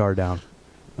the guitar down.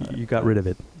 You got rid of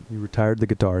it. You retired the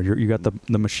guitar. You got the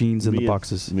machines and the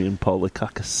boxes. Me and Paul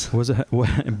Lakakis. Was it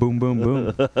boom boom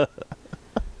boom?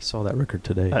 Saw that record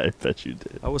today. I bet you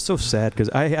did. I was so sad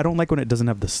because I don't like when it doesn't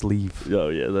have the sleeve. Oh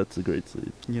yeah, that's a great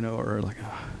sleeve. Or like,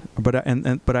 but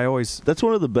I always That's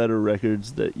one of the better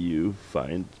records that you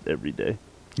find every day.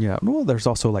 yeah. Well, there's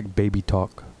also like Baby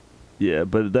Talk. Yeah,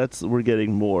 but we're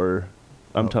getting more.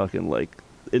 I'm Oh. talking like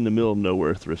in the middle of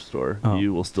nowhere thrift store. Oh.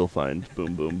 You will still find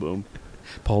Boom Boom Boom.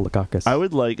 Paul Lakakis. I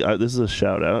would like. This is a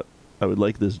shout out. I would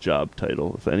like this job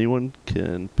title. If anyone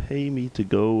can pay me to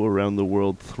go around the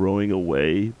world throwing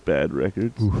away bad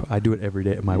records. Ooh, I do it every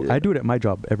day at my. Yeah. I do it at my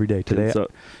job every day. And so-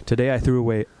 Today I threw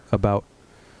away about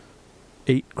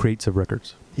 8 crates of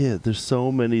records. yeah, there's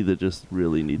so many that just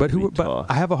really need to be But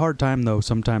tossed. I have a hard time though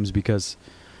sometimes because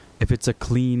if it's a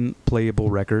clean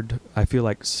playable record, I feel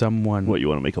like someone What, you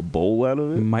want to make a bowl out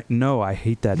of it? might. No, I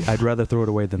hate that. I'd rather throw it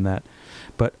away than that.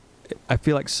 But I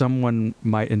feel like someone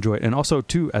might enjoy it, and also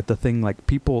too at the thing like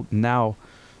people now.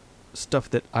 Stuff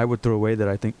that I would throw away that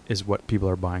I think is what people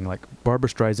are buying. Like Barbra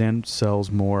Streisand sells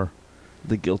more.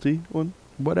 The Guilty one?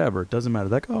 Whatever, it doesn't matter.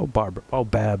 Like,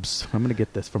 Babs, I'm gonna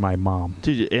get this for my mom.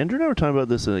 Dude, Andrew and I were talking about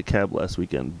this in a cab last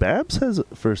weekend. Babs has,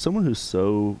 for someone who's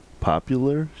so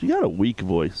popular, she got a weak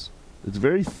voice. It's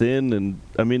very thin, and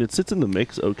I mean, it sits in the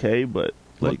mix okay, but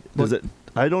like, does it?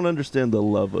 I don't understand the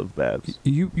love of Babs.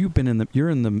 You've been you're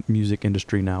in the music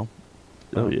industry now.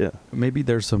 Oh yeah, Maybe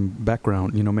there's some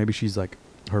background. Maybe she's like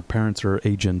her parents are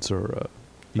agents, or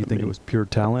you think it was pure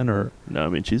talent, or no? I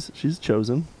mean, she's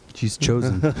chosen, she's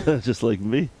chosen. just like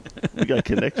me. We got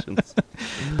connections.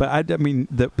 But I mean,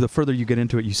 the further you get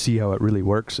into it, you see how it really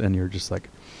works, and you're just like,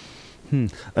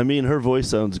 I mean, her voice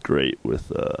sounds great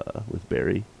with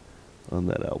Barry on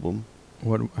that album.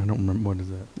 What? I don't remember. What is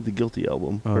that? The Guilty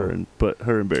album. Oh.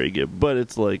 Her and Barry Gibb. But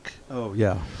it's like, Oh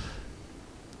yeah.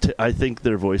 I think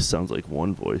their voice sounds like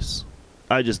one voice.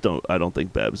 I don't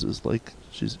think Babs is like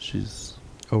she's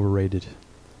Overrated.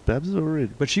 Babs is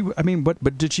overrated. But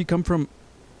but did she come from?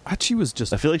 She was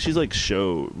just. I feel like she's like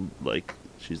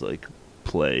she's like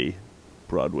play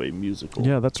Broadway musical.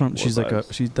 Yeah, that's what she's like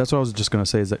vibes. that's what I was just gonna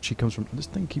say is that she comes from. This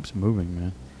thing keeps moving,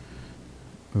 man.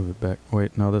 Move it back.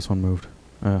 Wait, no, this one moved.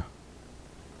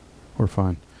 We're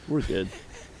fine. We're good.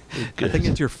 I think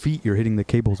it's your feet. You're hitting the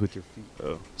cables with your feet.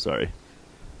 Oh, sorry.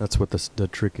 That's what the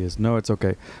trick is. No, it's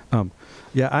okay.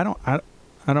 Yeah,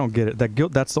 I don't get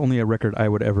it. That's only a record I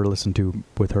would ever listen to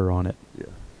with her on it. Yeah.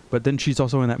 But then she's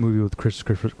also in that movie with Chris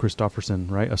Christopherson,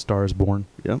 right? A Star Is Born.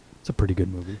 Yep. It's a pretty good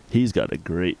movie. He's got a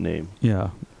great name.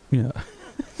 Yeah.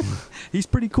 He's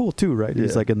pretty cool too, right?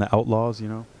 He's Yeah. like in the Outlaws,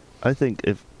 I think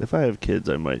if I have kids,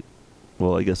 I might.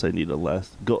 Well, I guess I need a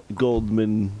last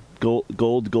Goldman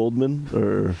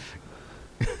or.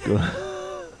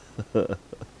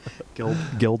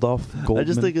 Geldof. Goldman. I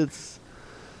just think it's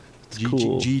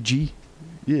cool. GG.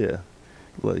 Yeah,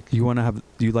 like You want to have?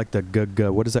 You like the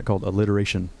what is that called?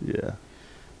 Alliteration. yeah.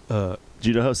 Do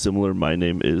you know how similar my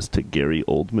name is to Gary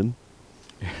Oldman?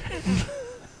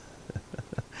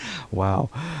 Wow,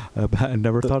 I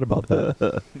never thought about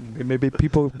that. Maybe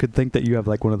people could think that you have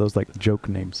like one of those like joke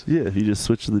names. Yeah, if you just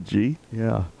switch the G,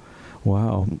 Yeah.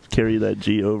 Wow. carry that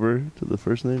G over to the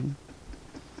first name.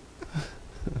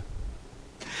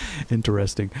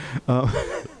 Interesting.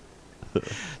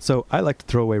 So I like to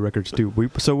throw away records too.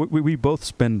 We both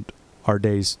spend our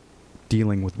days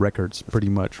dealing with records pretty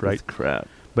much, right? That's crap.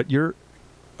 But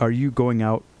are you going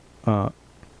out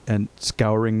and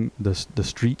scouring the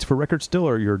streets for records still,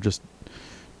 or you're just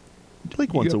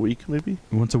Like once a week, maybe.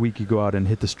 once a week you go out and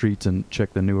hit the streets and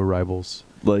check the new arrivals?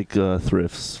 Like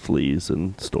thrifts, fleas,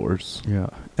 and stores. Yeah,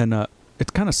 and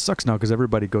it kind of sucks now because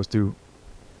everybody goes through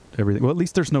everything. Well, at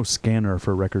least there's no scanner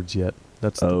for records yet.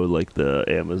 That's Like the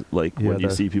Amazon, like Yeah, when you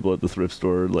the- see people at the thrift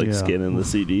store, like Yeah. scanning the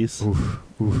CDs.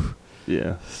 oof.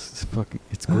 Yeah,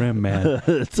 It's grim, man.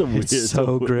 it's a weird,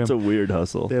 so grim. It's a weird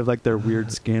hustle. They have like their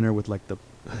weird scanner with like the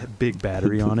big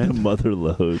battery on it. Mother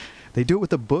load. They do it with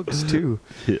the books too.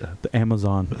 Yeah, The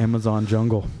Amazon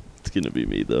jungle. it's gonna be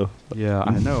me though. Yeah,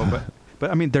 I know, but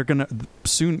I mean they're gonna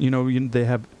soon. They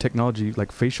have technology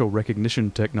like facial recognition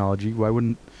technology. Why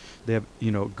wouldn't they have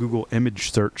Google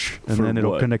image search and For then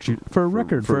it'll what? connect you for a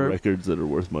record for records that are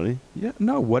worth money. Yeah,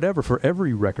 no, whatever, for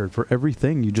every record, for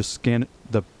everything, you just scan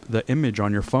the image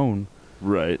on your phone.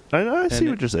 Right. I see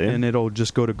what you're saying. And it'll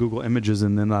just go to Google Images,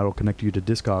 and then that'll connect you to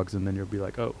Discogs, and then you'll be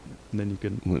like, oh, and then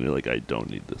When you're like, I don't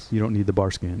need this. you don't need the bar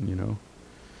scan,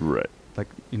 Right. Like,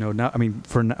 now, I mean,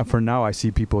 for now, I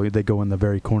see people, they go in the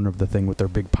very corner of the thing with their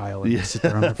big pile, and Yeah. they sit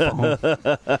there on their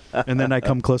phone. And then I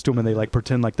come close to them, and they, like,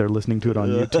 pretend like they're listening to it on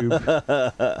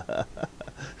YouTube.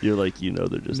 You're like,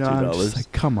 they're just No, I'm $2. just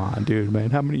like, come on, dude, man.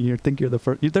 How many you think you're the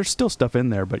first? There's still stuff in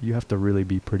there, but you have to really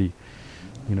be pretty,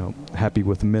 happy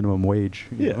with minimum wage.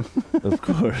 you Yeah. know? Of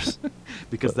course.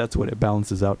 Because that's what it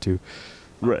balances out to.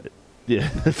 Right. Yeah.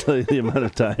 That's like the amount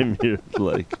of time you're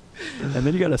like. And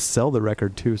then you got to sell the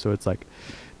record too, so it's like,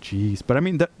 geez. But I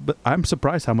mean, but I'm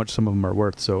surprised how much some of them are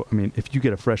worth. So I mean, if you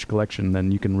get a fresh collection,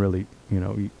 then you can really,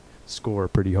 you score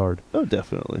pretty hard. Oh,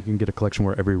 definitely. You can get a collection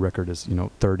where every record is,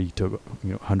 $30 to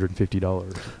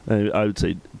 $150. I would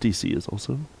say DC is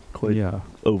also quite Yeah.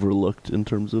 overlooked in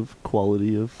terms of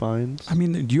quality of finds. I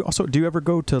mean, do you ever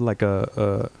go to like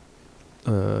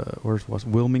where's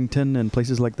Wilmington and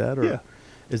places like that, or yeah.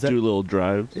 is that Do little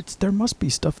drives. there must be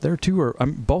stuff there too, or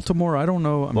Baltimore? I don't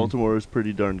know. I mean, Baltimore is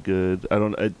pretty darn good. I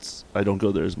don't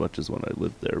go there as much as when I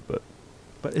lived there, but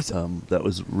it's that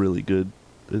was really good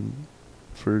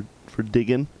for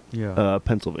digging. yeah,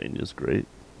 Pennsylvania's great.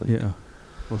 yeah.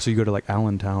 Well, so you go to like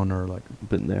Allentown or like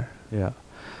Been there. yeah.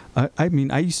 I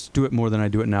mean, I used to do it more than I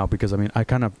do it now because I mean, I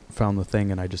kind of found the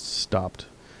thing and I just stopped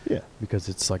Yeah. because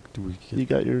it's like, You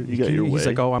got your way. He's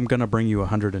like, oh, I'm gonna bring you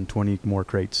 120 more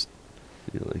crates.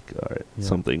 You're like, all right, Yeah.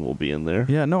 something will be in there.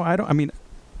 Yeah, no, I don't. I mean,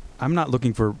 I'm not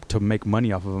looking to make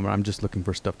money off of them. I'm just looking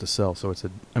for stuff to sell. So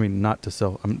not to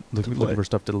sell. I'm looking play. for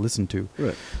stuff to listen to.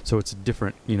 Right. So it's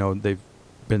different. They've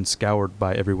been scoured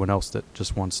by everyone else that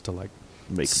just wants to like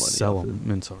Make money. sell off them.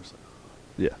 And so it's like,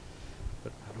 Yeah.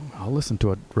 but I'll listen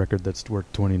to a record that's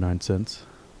worth 29 cents.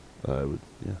 I would.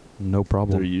 Yeah. No They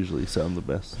problem. usually sound the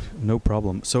best. No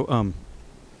problem. So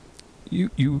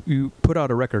you put out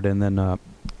a record and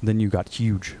then you got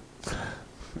huge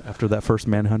after that first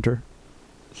Manhunter.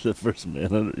 The first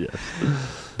man. Yeah.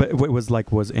 But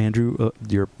was Andrew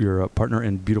your partner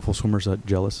in Beautiful Swimmers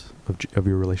jealous of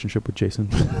your relationship with Jason?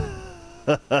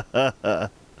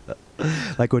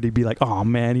 Like, would he be like, "Oh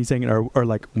man, he's hanging," or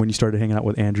like when you started hanging out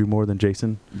with Andrew more than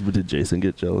Jason? But did Jason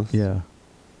get jealous? Yeah.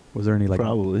 Was there any like?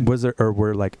 Probably. Was there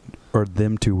or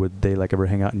them two? Would they like ever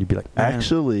hang out and you'd be like, "Man."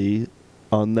 Actually,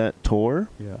 on that tour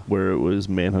Yeah. where it was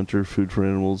Manhunter, Food for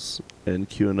Animals, and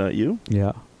Q Not You,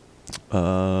 Yeah.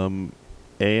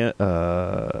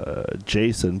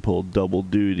 Jason pulled double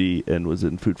duty and was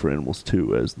in Food for Animals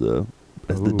 2 as the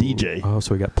Ooh. DJ. Oh,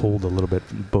 so he got pulled a little bit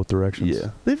in both directions. Yeah,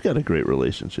 they've got a great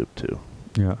relationship too.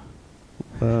 Yeah.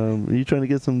 Are you trying to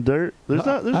get some dirt?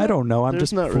 I don't know. I'm there's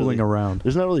just not fooling really- around.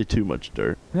 There's not really too much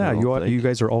dirt. Yeah, I don't you think.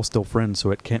 guys are all still friends, so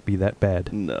it can't be that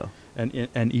bad. No, And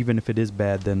even if it is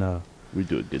bad, then we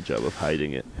do a good job of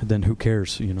hiding it. who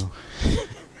cares?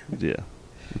 Yeah,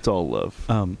 it's all love.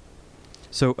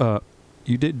 So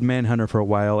you did Manhunter for a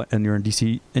while, and you're in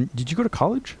DC. And did you go to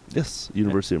college? Yes,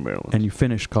 University of Maryland. And you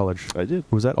finished college. I did.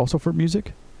 Was that also for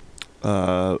music?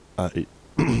 I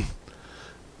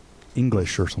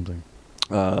English or something?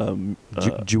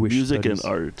 Jewish music studies.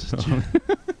 and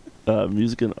art.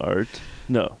 Music and art.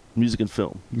 No, music and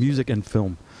film. Music and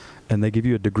film. And they give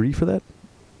you a degree for that?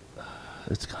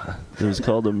 It was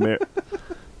called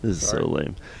This is so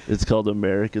lame. It's called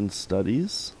American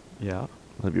Studies. Yeah.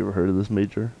 Have you ever heard of this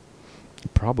major?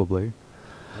 Probably.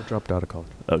 I dropped out of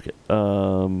college. Okay.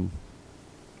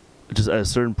 Just at a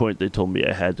certain point, they told me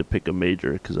I had to pick a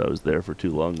major because I was there for too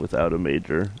long without a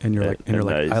major. And you're like,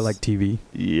 I like TV.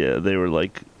 Yeah, they were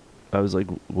like, I was like,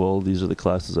 well, these are the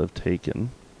classes I've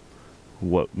taken.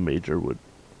 What major would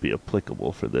be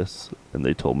applicable for this? And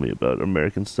they told me about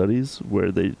American Studies,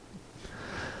 where they,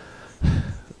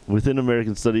 within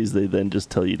American Studies, they then just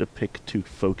tell you to pick 2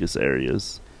 focus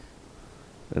areas.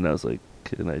 And I was like,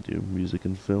 can I do music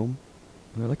and film?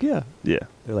 And they're like, yeah. Yeah.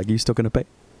 They're like, you still going to pay?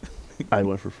 I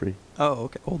went for free. Oh,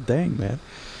 okay. Oh, dang, man.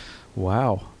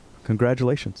 Wow.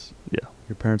 Congratulations. Yeah.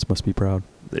 Your parents must be proud.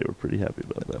 They were pretty happy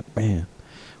about that. Man.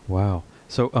 Wow.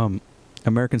 So,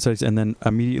 American Studies, and then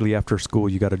immediately after school,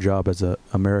 you got a job as a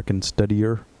American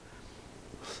studier.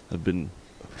 I've been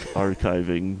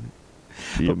archiving.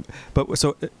 But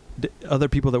so, other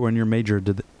people that were in your major,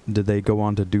 did they go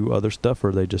on to do other stuff,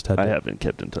 or they just had? I haven't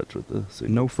kept in touch with the.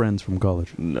 No friends from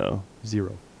college. No.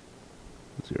 Zero.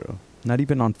 Not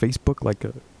even on Facebook, like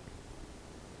a.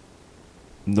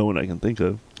 No one I can think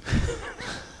of.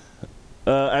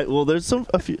 Well, there's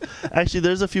a few. Actually,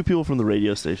 there's a few people from the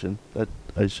radio station that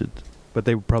I should. But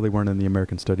they probably weren't in the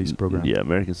American Studies program. Yeah,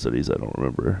 American Studies. I don't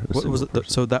remember. What was it?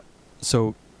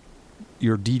 So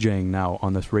you're DJing now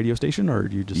on this radio station, or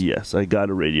you just? Yes, I got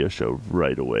a radio show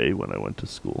right away when I went to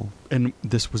school. And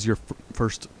this was your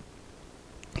first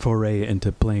foray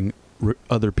into playing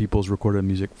other people's recorded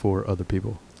music for other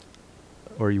people,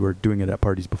 or you were doing it at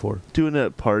parties before? Doing it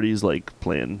at parties, like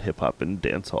playing hip hop and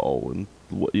dance hall and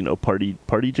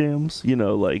party jams.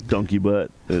 Like Donkey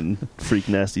Butt and Freak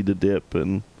Nasty to Dip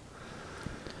and.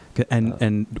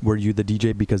 And were you the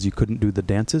DJ because you couldn't do the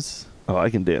dances? Oh, I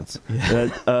can dance.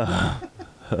 Yeah.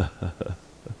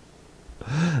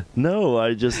 No,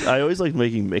 I always liked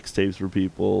making mixtapes for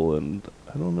people, and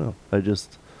I don't know. I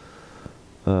just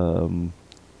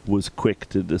was quick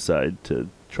to decide to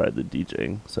try the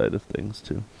DJing side of things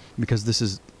too. Because this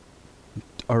is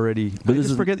already. But I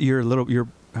just forget you're.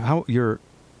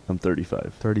 I'm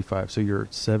 35. 35, so you're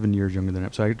 7 years younger than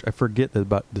him. So I forget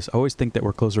about this. I always think that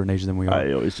we're closer in age than we are.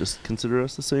 I always just consider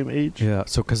us the same age. Yeah,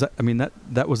 so because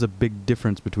that was a big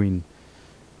difference between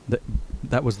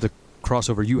that was the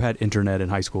crossover. You had internet in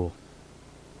high school.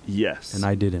 Yes. And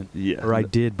I didn't. Yeah. Or I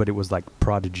did, but it was like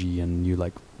Prodigy, and you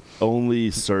like.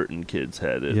 Only certain kids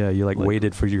had it. Yeah, you like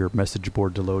waited for your message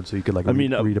board to load so you could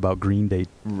read about Green Day.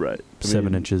 Right.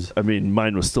 7 inches. I mean,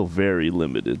 mine was still very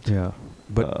limited. Yeah.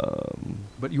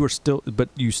 But you were still,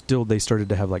 they started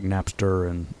to have like Napster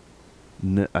and.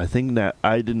 I think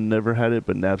I never had it,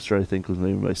 but Napster I think was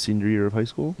maybe my senior year of high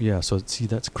school. Yeah, so see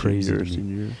that's crazy.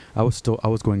 Senior year. I was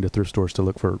going to thrift stores to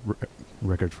look for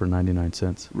records for 99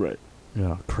 cents. Right.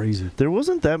 Yeah, crazy. There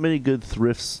wasn't that many good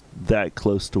thrifts that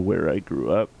close to where I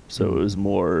grew up, so it was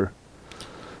more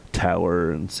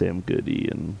Tower and Sam Goody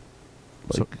and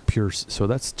so pure. So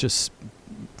that's just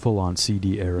full on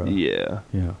CD era. Yeah.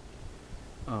 Yeah.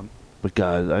 But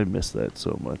God, I miss that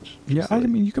so much. Yeah, I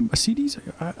mean, you can CDs.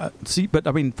 But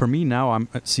I mean, for me now,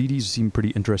 CDs seem pretty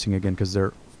interesting again because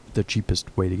they're the cheapest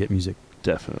way to get music.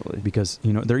 Definitely. Because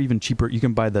they're even cheaper. You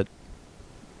can buy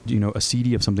a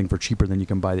CD of something for cheaper than you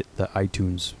can buy the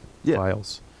iTunes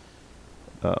files.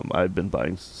 I've been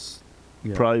buying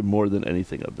probably more than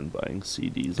anything. I've been buying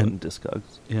CDs on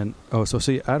Discogs. And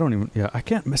I don't even. Yeah, I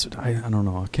can't mess with. I don't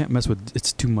know. I can't mess with.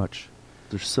 It's too much.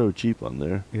 They're so cheap on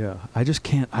there. Yeah, I just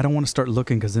can't. I don't want to start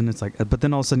looking because then it's like. But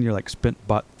then all of a sudden you're like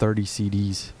bought 30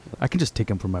 CDs. I can just take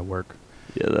them for my work.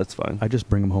 Yeah, that's fine. I just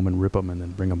bring them home and rip them and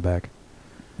then bring them back.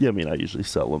 Yeah, I mean, I usually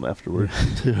sell them afterwards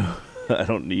too. I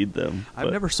don't need them.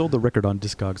 I've never sold the record on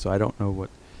Discogs, so I don't know what.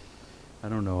 I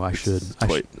don't know. I should.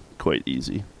 Quite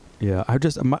easy. Yeah,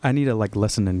 I need a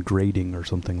lesson in grading or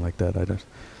something like that. I just.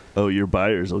 Oh, your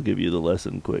buyers will give you the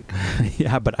lesson quick.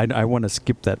 Yeah, but I want to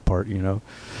skip that part.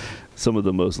 Some of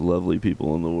the most lovely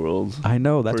people in the world. I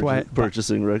know. That's why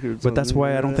purchasing records. But that's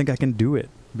why I don't think I can do it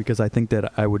because I think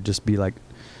that I would just be like,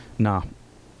 nah,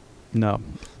 no.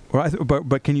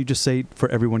 But can you just say for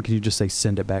everyone? Can you just say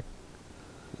send it back?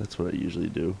 That's what I usually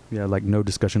do. Yeah, no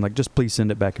discussion. Just please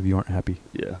send it back if you aren't happy.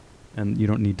 Yeah. And you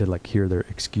don't need to hear their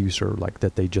excuse or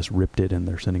that they just ripped it and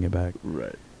they're sending it back.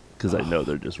 Right. Because I know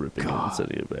they're just ripping it and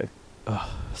sending it back.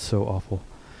 So awful.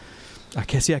 I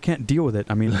can't deal with it.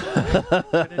 I mean,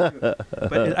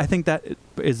 but I think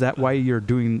is that why you're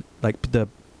doing like the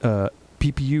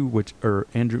PPU, or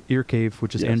Andrew Ear Cave,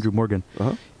 which is Yes. Andrew Morgan.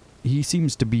 Uh-huh. He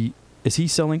seems to be. Is he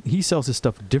selling? He sells his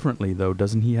stuff differently though.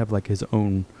 Doesn't he have like his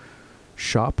own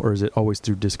shop, or is it always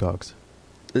through Discogs?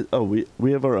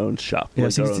 We have our own shop, Yeah,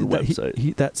 like our own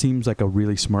website. that seems like a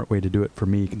really smart way to do it for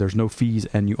me. There's no fees,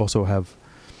 and you also have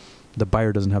the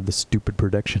buyer doesn't have the stupid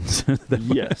protections.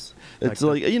 Yes, it's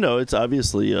Like like it's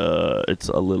obviously it's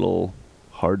a little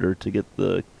harder to get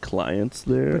the clients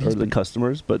there But or he's the been-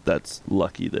 customers, but that's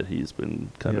lucky that he's been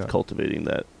kind Yeah. of cultivating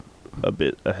that a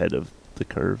bit ahead of the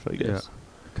curve, I guess.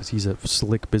 because he's a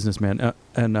slick businessman.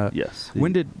 Yes.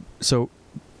 So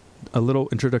a little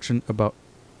introduction about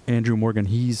Andrew Morgan.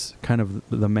 He's kind of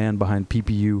the man behind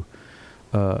PPU.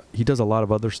 He does a lot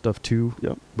of other stuff too.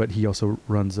 Yep. But he also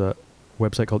runs a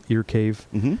website called Ear Cave.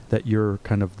 Mm-hmm. That you're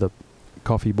kind of the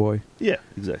coffee boy, Yeah,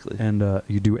 exactly. and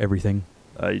you do everything,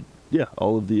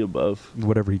 All of the above.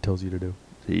 whatever he tells you to do,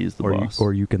 He's the or boss.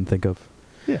 you can think of.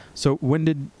 Yeah. So when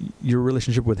did your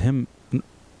relationship with him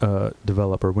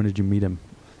develop, or when did you meet him?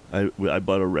 I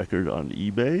bought a record on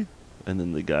eBay, and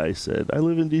then the guy said, "I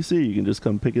live in DC. You can just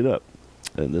come pick it up."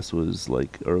 And this was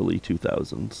like early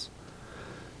 2000s.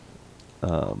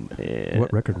 And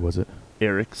What record was it?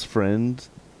 Eric's Friend,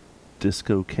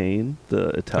 Disco Cane, the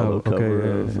Italo okay, cover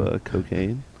yeah, of yeah.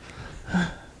 Cocaine.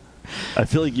 I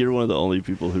feel like you're one of the only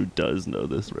people who does know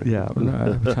this record. Yeah,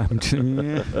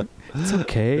 it's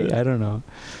okay. I don't know.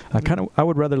 I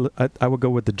would rather. I would go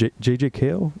with the JJ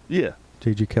Cale. Yeah.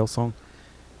 JJ Cale song.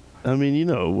 I mean,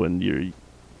 when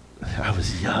I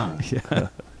was young. Yeah.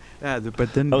 Yeah,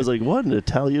 but then I was like, what, an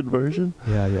Italian version?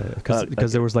 yeah,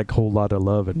 because there was like a whole lot of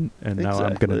love, and now I'm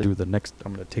Exactly. gonna do the next.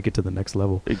 I'm gonna take it to the next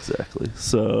level. Exactly.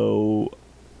 So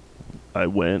I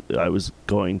was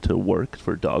going to work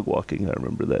for dog walking, I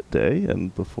remember that day,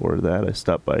 and before that I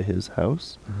stopped by his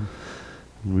house,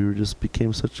 and we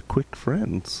became such quick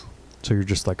friends. So you're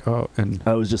just like, oh, and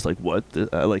I was just like, what?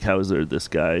 How is there this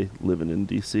guy living in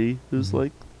DC who's Mhm.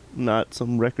 like not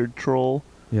some record troll,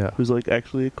 yeah, who's like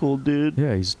actually a cool dude?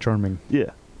 yeah, he's charming,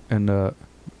 Yeah. and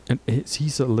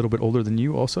he's a little bit older than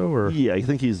you, also, or Yeah, I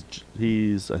think he's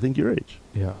I think your age.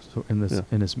 yeah, so in Yeah.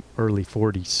 his early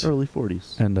 40s, Early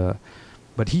 40s. and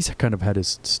but he's kind of had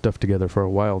his stuff together for a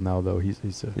while now, though. He's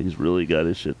He's really got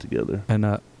his shit together. and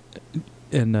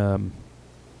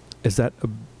is that a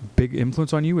big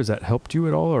influence on you? Has that helped you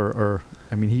at all, or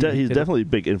I mean, He's definitely a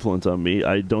big influence on me.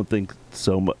 I don't think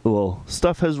so much. Well,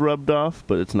 stuff has rubbed off,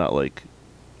 but it's not like.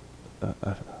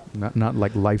 not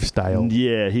like lifestyle.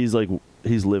 Yeah, he's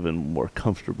living more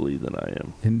comfortably than I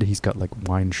am. And he's got like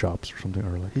wine shops or something,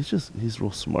 or like He's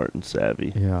real smart and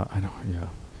savvy. yeah, I know. Yeah,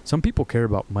 some people care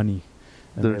about money,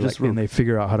 and They're just and they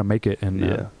figure out how to make it, and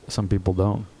Yeah. some people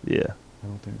don't. Yeah, I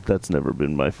don't think that's never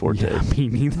been my forte. Yeah, me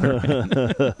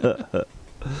neither.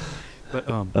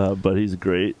 But But he's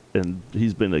great, and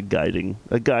he's been a guiding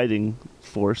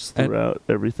force And- throughout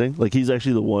everything. Like he's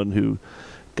actually the one who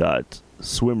got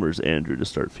Swimmers Andrew to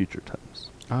start Future Times.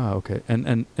 okay,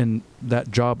 and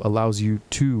that job allows you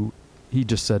to. He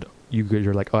just said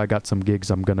you're like, oh, I got some gigs,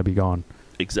 I'm gonna be gone.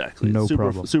 Exactly. No super,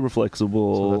 problem. Super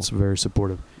flexible. So that's very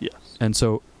supportive. Yes. And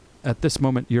so, at this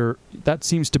moment, that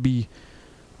seems to be.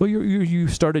 Well, you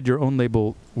started your own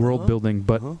label, World Uh-huh. Building,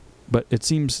 but Uh-huh. but it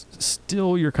seems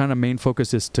still your kind of main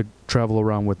focus is to travel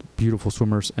around with beautiful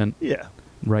swimmers. And Yeah.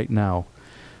 right now,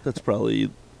 That's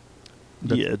probably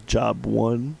job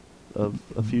one of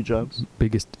a few jobs.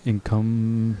 biggest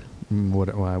income.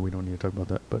 Why we don't need to talk about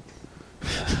that. But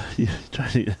Yeah,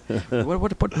 trying to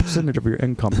what percentage of your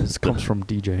income comes from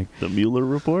DJing? the Mueller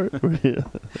report. Yeah.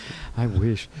 I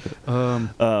wish.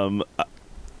 Yeah.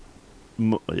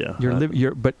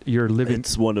 You're living.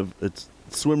 It's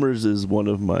Swimmers is one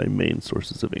of my main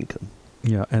sources of income.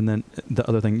 Yeah, and then the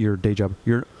other thing, your day job.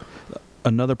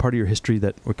 Another part of your history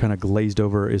that we kind of glazed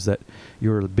over is that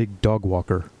you're a big dog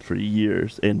walker. For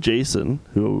years. And Jason,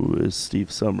 who is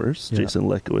Steve Summers, Yeah. Jason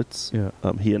Lekowitz, Yeah,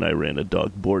 he and I ran a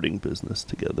dog boarding business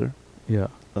together. yeah.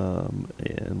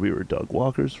 And we were dog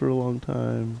walkers for a long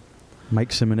time. Mike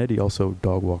Simonetti, also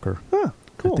dog walker. Ah,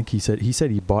 cool. I think he said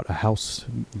he bought a house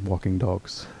walking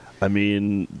dogs. I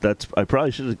mean, I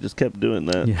probably should have just kept doing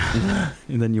that. Yeah,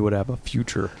 and then you would have a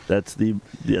future. That's the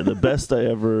best I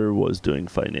ever was doing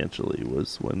financially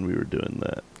was when we were doing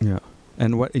that. Yeah.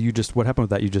 And what happened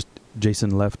with that?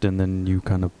 Jason left, and then you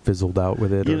kind of fizzled out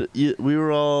with it. Or?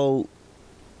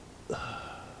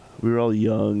 We were all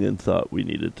young and thought we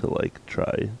needed to like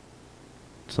try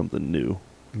something new.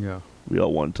 Yeah. We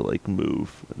all wanted to like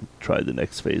move and try the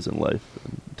next phase in life,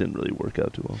 and it didn't really work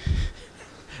out too well.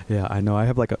 Yeah, I know. I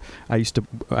have like I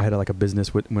had like a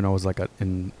business when I was like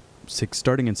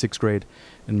starting in 6th grade,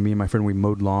 and me and my friend, we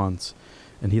mowed lawns,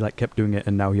 and he like kept doing it,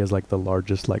 and now he has like the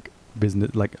largest like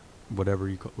business, like whatever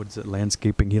you call, what is it,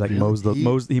 landscaping. He like Really?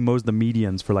 he mows the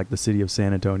medians for like the city of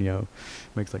San Antonio,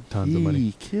 makes like tons of money.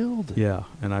 He killed it. Yeah,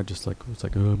 and I just like was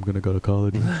like, oh, I'm gonna go to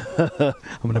college. I'm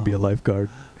gonna be a lifeguard.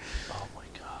 Oh my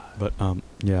god. But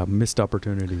yeah, missed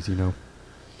opportunities, you know.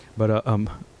 But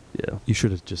Yeah. you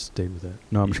should have just stayed with that.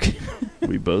 No, I'm just kidding.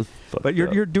 We both fucked But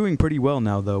up. you're doing pretty well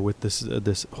now though with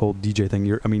this whole DJ thing.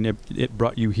 It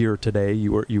brought you here today.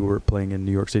 You were playing in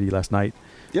New York City last night.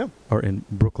 Yeah. Or in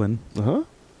Brooklyn Uh-huh.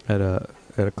 on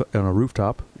a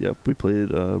rooftop. Yep, we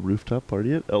played a rooftop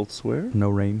party at Elsewhere. No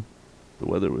rain. The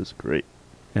weather was great.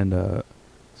 And that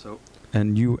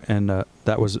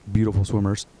was Beautiful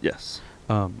Swimmers. Yes.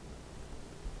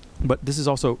 But this is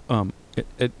also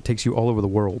it takes you all over the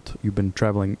world. You've been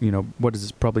traveling, you know, what is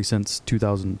this, probably since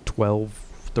 2012,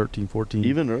 13, 14.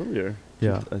 Even earlier.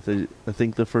 Yeah. I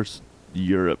think the first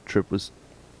Europe trip was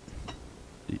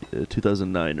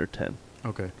 2009 or 10.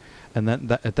 Okay. And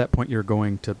that at that point you're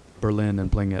going to Berlin and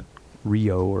playing at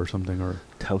Rio or something, or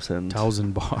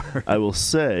Tausend Bar. I will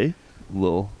say,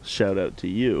 little shout out to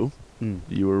you.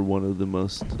 You were one of the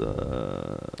most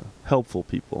helpful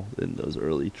people in those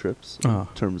early trips in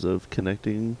terms of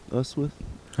connecting us with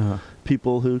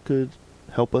people who could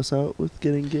help us out with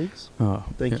getting gigs.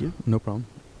 Thank you. No problem.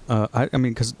 I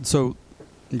mean, so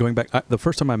going back, the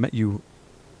first time I met you,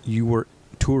 you were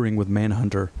touring with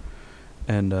Manhunter,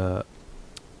 and I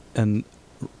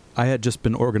had just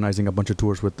been organizing a bunch of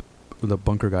tours with the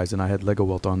Bunker guys, and I had Lego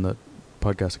Welt on the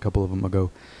podcast a couple of them ago,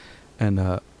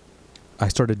 and I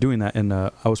started doing that, and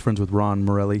I was friends with Ron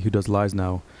Morelli, who does Lies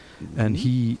Now, and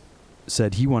he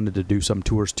said he wanted to do some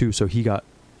tours too, so he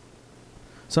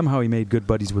somehow he made good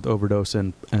buddies with Overdose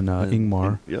and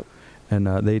Ingmar. Yep. And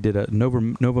they did a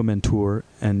Nova Men tour,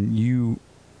 and you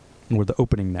were the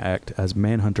opening act as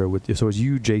Manhunter so it was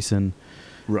you, Jason,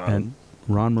 and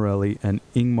Ron Morelli, and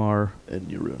Ingmar, and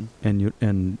Jeroen,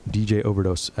 and DJ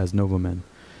Overdose as Nova Men,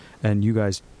 and you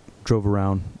guys drove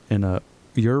around in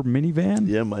your minivan.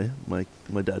 Yeah, my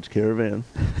Dodge Caravan.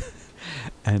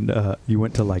 And you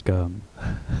went to like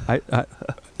it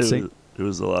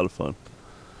was a lot of fun.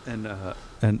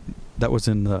 And that was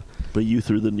in the. But you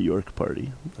threw the New York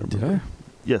party. Did I?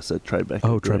 Yes, at Tribeca.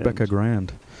 Oh, Grand. Tribeca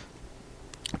Grand.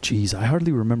 Jeez, I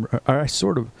hardly remember. I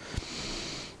sort of.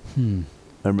 I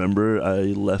remember I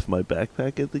left my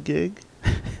backpack at the gig,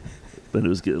 but it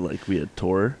was getting like we had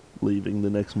tour leaving the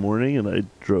next morning, and I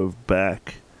drove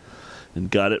back and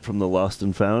got it from the Lost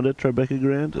and Found at Tribeca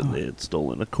Grand, and they had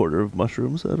stolen a quarter of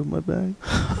mushrooms out of my bag.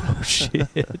 Oh shit!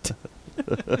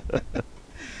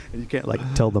 You can't like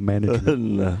tell the manager.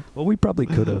 No. Well, we probably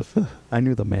could have. I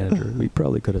knew the manager. We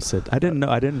probably could have said. I didn't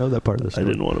know that part of the story. I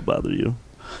didn't want to bother you.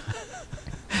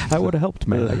 I would have helped,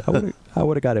 man. Like, I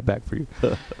would have got it back for you.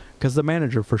 Because the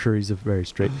manager, for sure, he's a very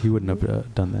straight. He wouldn't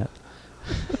have done that.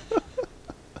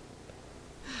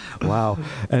 Wow.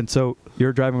 And so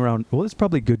you're driving around. Well, it's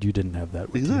probably good you didn't have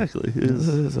that with Exactly. you. This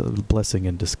is a blessing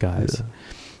in disguise.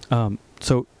 Yeah.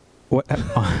 So what?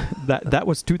 That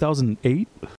was 2008.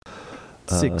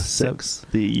 Six.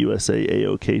 The USA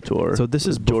AOK tour. So this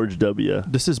is George W.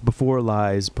 This is before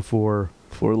Lies, before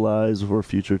Lies, before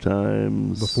Future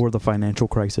Times, before the financial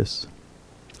crisis.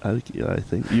 I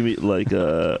think you mean like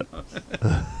is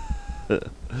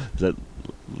that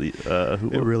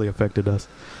who It really affected us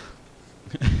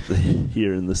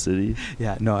here in the city.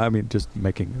 Yeah, no, I mean just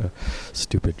making a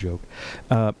stupid joke.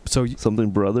 So something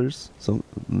Brothers,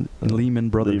 Lehman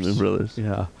Brothers. Lehman Brothers.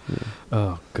 Yeah.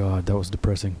 Oh God, that was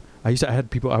depressing. I had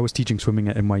people. I was teaching swimming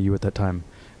at NYU at that time,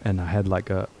 and I had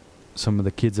like some of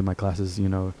the kids in my classes, you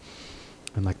know,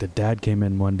 and like the dad came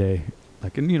in one day.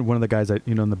 Like, and, you know, one of the guys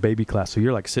in the baby class. So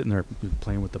you're like sitting there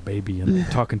playing with the baby and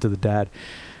talking to the dad.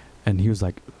 And he was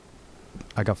like,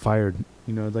 I got fired,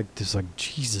 you know, like just like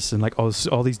Jesus. And like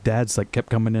all these dads like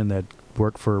kept coming in that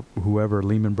worked for whoever,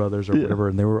 Lehman Brothers or whatever.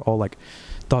 And they were all like,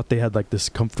 thought they had like this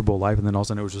comfortable life. And then all of a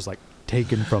sudden it was just like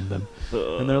taken from them.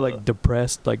 And they're like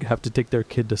depressed, like have to take their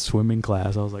kid to swimming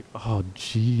class. I was like, oh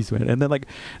jeez, man. And then like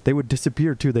they would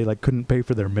disappear too. They like couldn't pay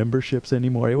for their memberships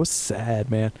anymore. It was sad,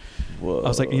 man. Whoa. I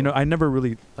was like, you know, I never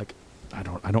really like, I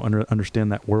don't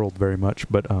understand that world very much,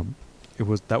 but I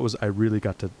really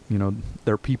got to, you know,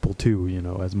 they're people too, you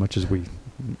know, as much as we,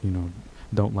 you know,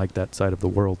 don't like that side of the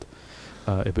world.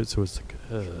 So it's like,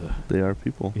 they are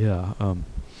people. Yeah.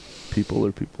 People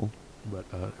are people. But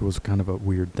it was kind of a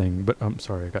weird thing. But I'm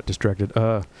sorry, I got distracted.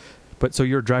 But so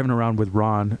you're driving around with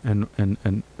Ron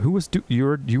and who was you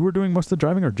were doing most of the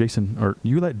driving, or Jason, or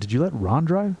did you let Ron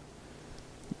drive?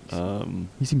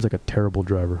 He seems like a terrible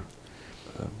driver.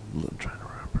 I'm trying to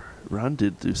remember. Ron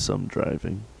did do some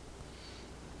driving.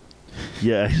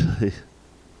 Yeah, actually.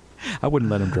 I wouldn't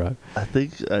let him drive. I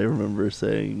think I remember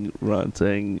Ron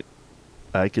saying,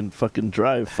 I can fucking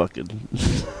drive fucking.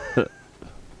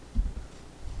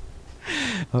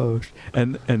 Oh,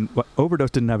 and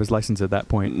Overdose didn't have his license at that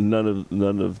point. None of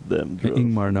them drove.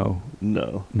 Ingmar, no.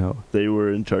 No. They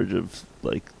were in charge of,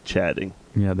 like, chatting.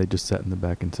 Yeah, they just sat in the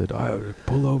back and said,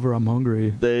 pull over, I'm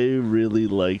hungry. They really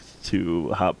liked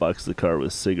to hotbox the car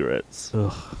with cigarettes.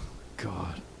 Ugh,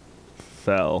 God.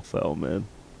 Foul, man.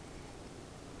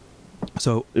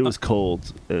 So it was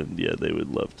cold, and yeah, they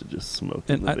would love to just smoke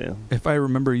in the van. If I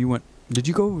remember, you went. Did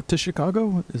you go to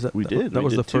Chicago? Is that we did? That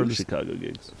was the furthest Chicago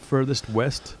gigs. Furthest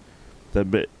west. I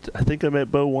think I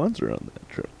met Bo Wanzer on that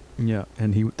trip. Yeah,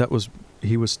 and he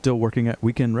was still working at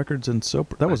Weekend Records, and so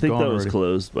that was gone already. I think that was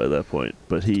closed by that point,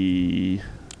 but he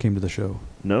came to the show.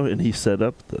 No, and he set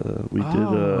up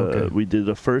we did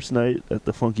a first night at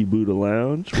the Funky Buddha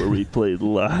Lounge where we played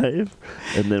live,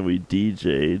 and then we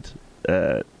DJ'd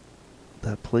at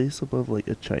that place above like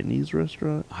a Chinese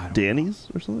restaurant, Danny's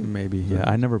or something. Maybe, yeah.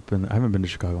 I haven't been to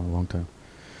Chicago in a long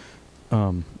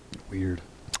time. Weird.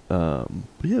 But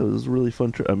yeah, it was a really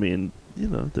fun trip. I mean,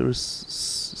 there was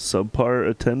subpar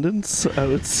attendance, I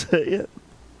would say, at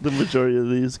the majority of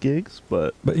these gigs,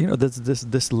 but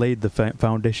this laid the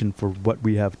foundation for what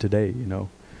we have today.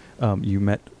 You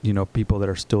met people that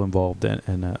are still involved,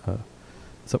 and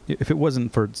so if it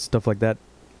wasn't for stuff like that,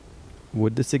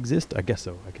 would this exist? I guess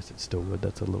so. I guess it still would.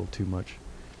 That's a little too much.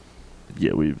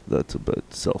 Yeah, that's a bit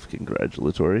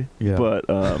self-congratulatory. Yeah, but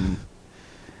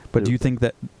but do you think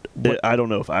that? I don't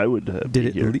know if I would have.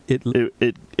 Did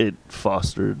it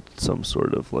fostered some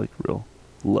sort of like real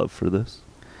love for this,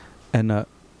 and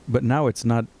but now it's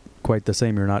not quite the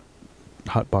same. You're not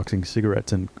hotboxing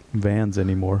cigarettes in vans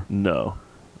anymore. No.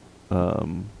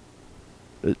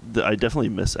 I definitely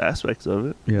miss aspects of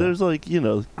it. Yeah. There's like,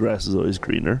 grass is always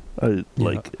greener.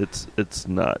 Like it's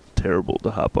not terrible to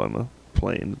hop on a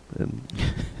plane and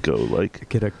go like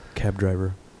get a cab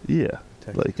driver. Yeah.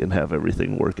 Like and have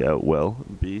everything work out well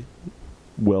and be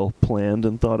well planned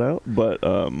and thought out. But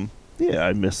yeah,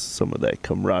 I miss some of that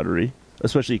camaraderie,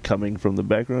 especially coming from the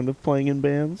background of playing in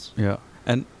bands. Yeah.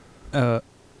 And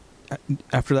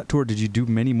after that tour, did you do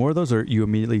many more of those, or you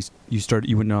immediately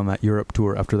you went on that Europe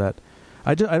tour after that?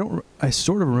 I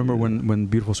sort of remember when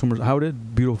Beautiful Swimmers. How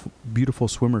did Beautiful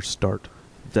Swimmers start?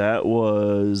 That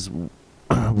was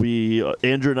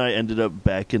Andrew and I ended up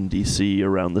back in DC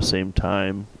around the same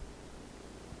time.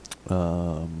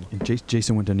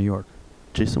 Jason went to New York.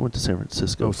 Jason went to San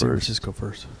Francisco San Francisco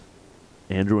first.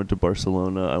 Andrew went to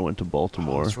Barcelona. I went to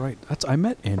Baltimore. Oh, that's right. I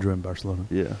met Andrew in Barcelona.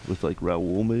 Yeah, with like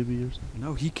Raul maybe or something.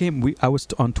 No, he came. I was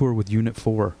on tour with Unit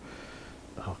 4.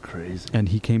 Oh, crazy. And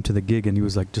he came to the gig, and he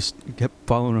was like, just kept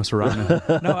following us around.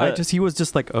 He was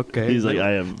just like, okay. He's like,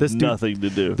 I have nothing to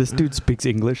do. This dude speaks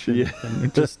English.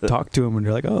 And just talk to him, and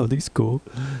you're like, oh, he's cool.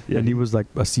 Yeah. And he was like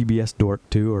a CBS dork,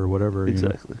 too, or whatever.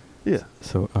 Exactly. Yeah.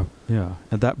 So, yeah.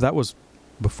 And that was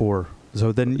before.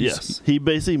 So then... Yes. He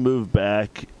basically moved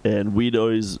back, and we'd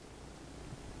always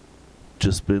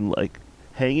just been like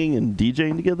hanging and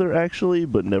DJing together actually,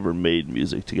 but never made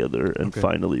music together. And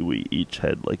finally we each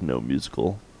had like no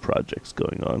musical projects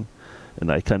going on.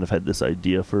 And I kind of had this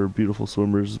idea for Beautiful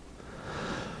Swimmers,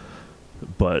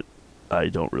 but I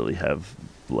don't really have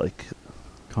like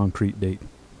concrete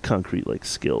like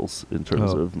skills in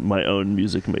terms of my own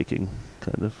music making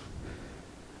kind of.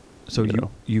 So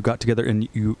you got together and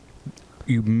you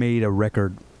made a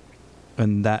record,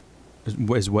 and that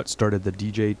is what started the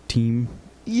DJ team.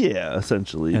 Yeah,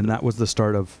 essentially. And that was the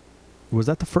start of... Was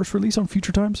that the first release on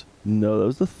Future Times? No, that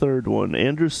was the third one.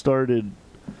 Andrew started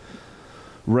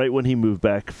right when he moved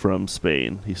back from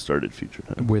Spain. He started Future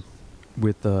Times.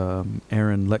 With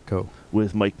Aaron Letko.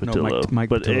 With Mike Patillo. No, Mike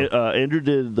Patillo. Andrew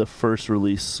did the first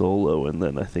release solo, and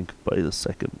then I think by the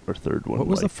second or third one... What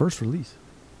was the first release?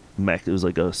 It was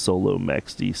like a solo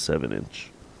Max D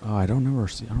 7-inch. Oh, I don't remember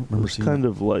seeing it. Kind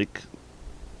of like...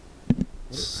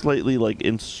 Slightly like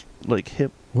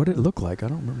hip. What did it look like? I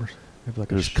don't remember.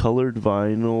 There's colored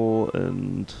vinyl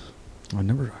and. I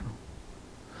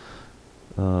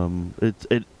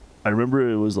remember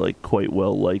it was like quite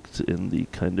well liked in the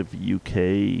kind of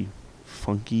UK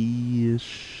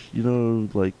funky-ish,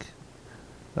 like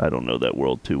I don't know that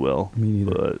world too well. Me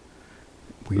neither. But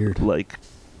weird. Like,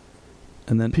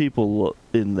 and then people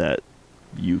in that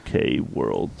UK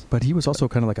world. But he was also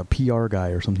kind of like a PR guy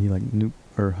or something. He like knew.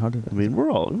 Or how did? I mean,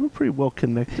 we're pretty well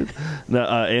connected. Now,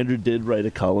 Andrew did write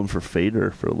a column for Fader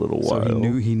for a little while. So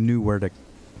he knew where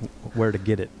to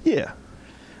get it. Yeah.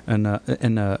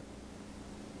 And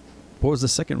what was the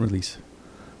second release?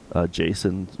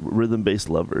 Jason, Rhythm Based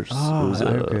Lovers. Oh,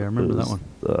 okay, I remember that one.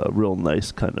 A real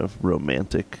nice kind of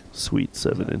romantic, sweet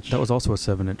 7-inch. That was also a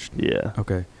 7-inch. Yeah.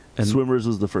 Okay. And Swimmers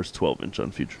was the first 12-inch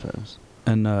on Future Times.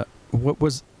 And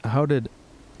how did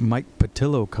Mike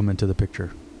Patillo come into the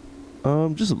picture?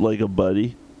 Just like a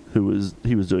buddy he was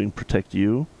doing Protect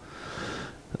You,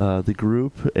 the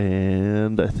group,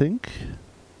 and I think.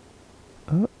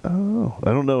 I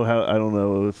don't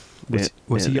know if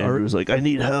Andrew was like, I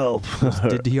need help.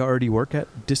 Did he already work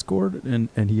at Discord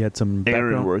and he had some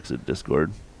background? Aaron works at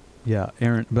Discord. Yeah,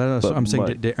 Aaron. But I'm saying,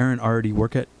 did Aaron already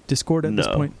work at Discord at this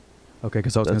point? Okay,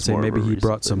 because I was going to say maybe he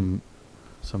brought some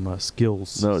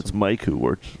skills. No, it's Mike who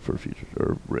worked for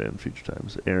ran Future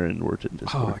Times. Aaron worked at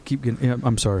Discord. Oh, I keep getting. Yeah,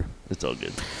 I'm sorry. It's all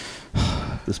good.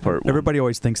 This part. Everybody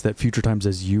always thinks that Future Times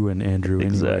is you and Andrew.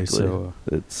 Exactly. Anyway, so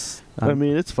it's. I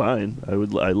mean, it's fine.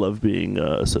 I love being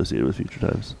associated with Future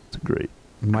Times. It's a great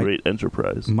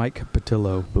enterprise. Mike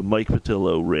Patillo. But Mike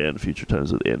Patillo ran Future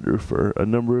Times with Andrew for a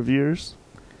number of years.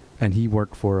 And he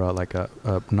worked for like a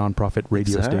non-profit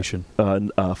radio station.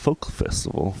 Folk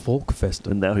Festival. Folk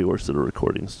Festival. And now he works at a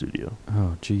recording studio.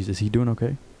 Oh, geez. Is he doing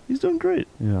okay? He's doing great.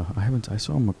 Yeah, I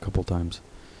saw him a couple times.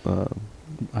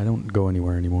 I don't go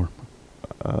anywhere anymore.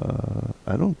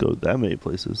 I don't go that many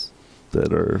places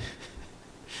that are...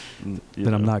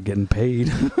 I'm not getting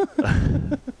paid.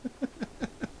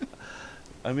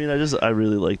 I mean, I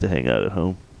really like to hang out at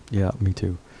home. Yeah, me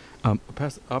too.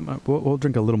 We'll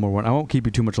drink a little more wine. I won't keep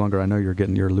you too much longer. I know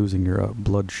you're losing your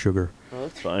blood sugar. Oh,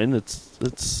 that's fine.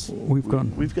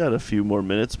 We've got a few more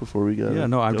minutes before we go. Yeah,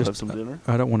 no, I'm just have some dinner.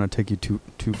 I don't want to take you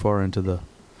too far into the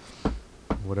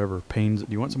whatever pains.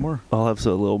 Do you want some more? I'll have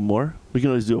a little more. We can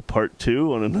always do a part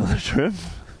 2 on another trip.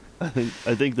 I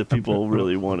think the people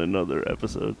really want another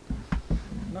episode.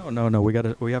 No.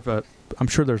 We have. I'm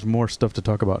sure there's more stuff to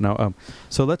talk about now.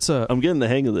 So let's. I'm getting the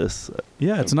hang of this.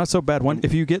 Yeah, it's not so bad. Once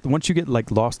you get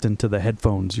like lost into the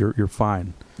headphones, you're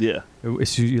fine. Yeah.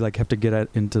 It's you like have to get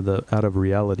out of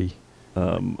reality.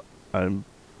 I'm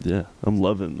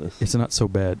loving this. It's not so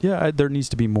bad. Yeah, there needs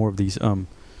to be more of these.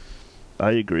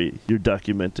 I agree. You're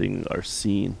documenting our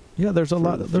scene. Yeah, there's a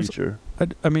lot. There's future.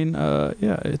 I mean,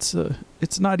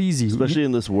 it's not easy, especially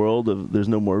in this world of there's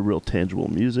no more real tangible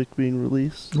music being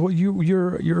released. Well,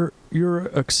 you're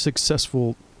a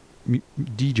successful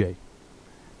DJ,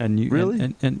 and you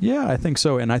really and yeah, I think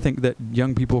so, and I think that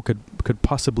young people could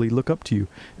possibly look up to you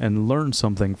and learn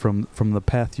something from the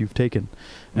path you've taken.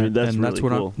 And, I mean, that's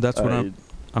really cool. That's what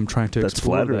I'm trying to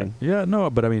explore. That's flattering. Yeah,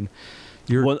 no, but I mean.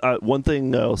 One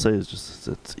thing I'll say is just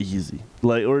it's easy,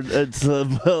 like, or it's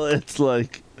it's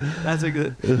like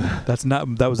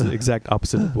that was the exact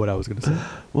opposite of what I was gonna say.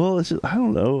 Well, it's just, I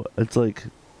don't know. It's like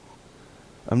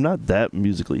I'm not that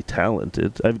musically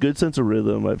talented. I have good sense of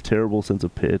rhythm. I have terrible sense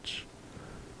of pitch.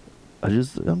 I'm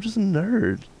just a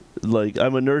nerd. Like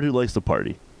I'm a nerd who likes to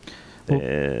party,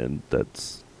 and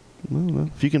that's I don't know.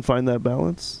 If you can find that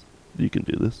balance, you can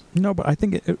do this. No, but I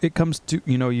think it comes to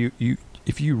you.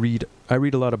 If you read, I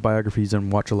read a lot of biographies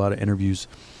and watch a lot of interviews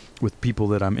with people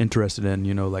that I'm interested in,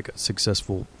 like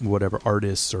successful whatever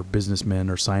artists or businessmen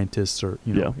or scientists or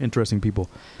interesting people,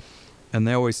 and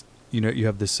they always you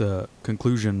have this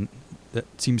conclusion that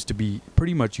seems to be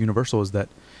pretty much universal, is that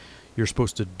you're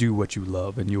supposed to do what you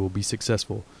love and you will be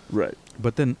successful. Right.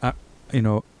 But then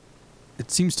it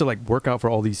seems to like work out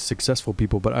for all these successful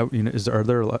people, but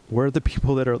where are the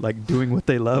people that are like doing what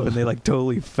they love and they like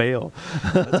totally fail?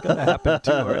 That's gonna happen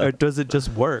too, or does it just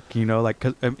work? Like,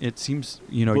 cause it seems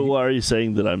But why are you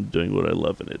saying that I'm doing what I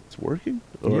love and it's working?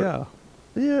 Or,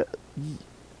 yeah.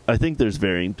 I think there's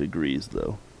varying degrees,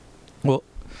 though. Well,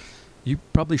 you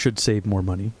probably should save more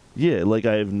money. Yeah, like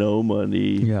I have no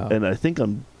money. Yeah, and I think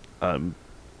I'm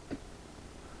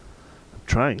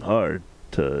trying hard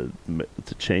to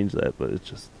change that, but it's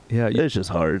just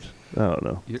hard. I don't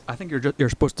know. I think you're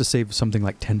supposed to save something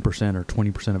like 10% or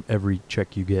 20% of every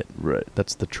check you get. Right.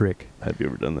 That's the trick. Have you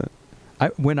ever done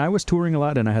that? When I was touring a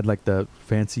lot and I had like the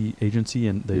fancy agency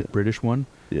and the British one,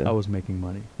 I was making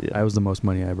money. Yeah. I was the most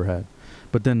money I ever had.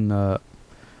 But then I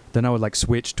would like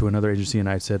switch to another agency and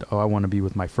I said, I want to be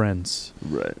with my friends.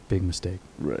 Right. Big mistake.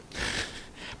 Right.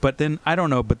 But then I don't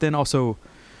know. But then also,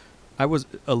 I was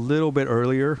a little bit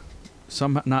earlier.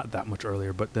 Not that much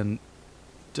earlier, but then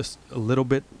just a little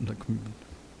bit like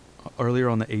earlier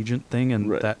on the agent thing, and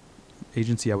that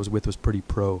agency I was with was pretty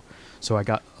pro, so I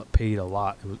got paid a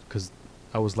lot because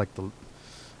I was like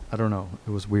I don't know, it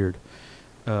was weird.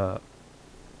 I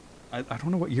don't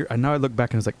know what year. Now I look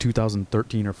back and it's like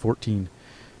 2013 or 14.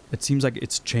 It seems like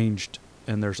it's changed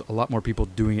and there's a lot more people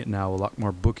doing it now, a lot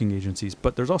more booking agencies,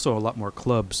 but there's also a lot more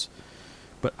clubs.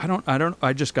 But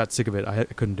I just got sick of it. I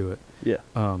couldn't do it. Yeah.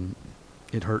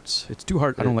 It hurts. It's too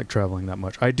hard. I don't like traveling that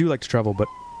much. I do like to travel, but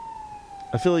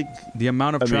I feel like the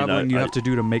amount of traveling you have to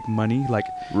do to make money, like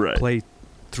play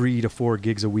 3 to 4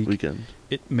 gigs a weekend,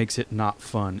 it makes it not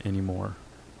fun anymore.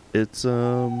 It's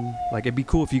like it'd be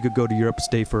cool if you could go to Europe,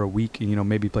 stay for a week, and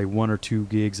maybe play 1 or 2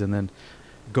 gigs, and then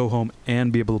go home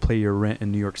and be able to pay your rent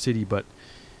in New York City. But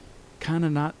kind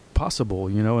of not possible,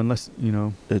 unless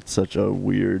It's such a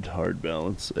weird, hard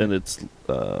balance, and it's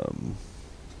the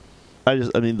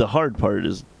hard part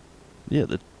is,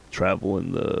 the travel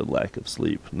and the lack of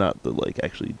sleep, not the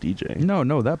actually DJing.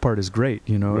 No, that part is great.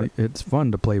 Right. It's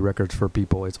fun to play records for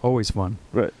people. It's always fun.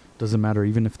 Right. Doesn't matter,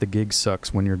 even if the gig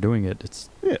sucks when you're doing it. It's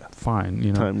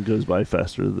fine. Time goes by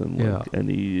faster than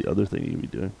any other thing you could be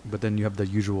doing. But then you have the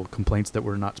usual complaints that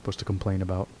we're not supposed to complain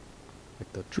about,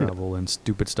 like the travel and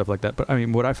stupid stuff like that. But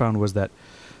what I found was that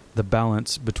the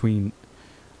balance between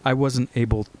I wasn't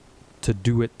able to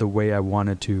do it the way I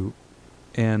wanted to,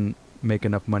 and make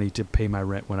enough money to pay my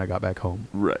rent when I got back home.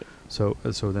 Right. So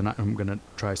then I'm gonna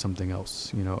try something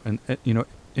else. And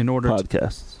in order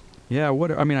podcasts.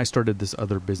 I started this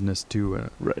other business too.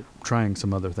 Right. Trying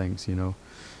some other things.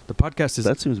 The podcast is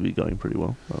that seems to be going pretty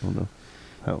well. I don't know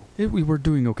how. We were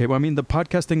doing okay. Well, the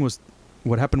podcast thing was,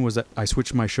 what happened was that I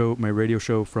switched my radio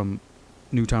show from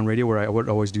Newtown Radio, where I would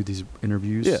always do these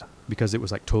interviews, because it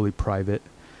was totally private,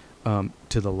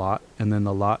 to the lot. And then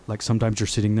the lot, sometimes you're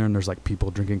sitting there and there's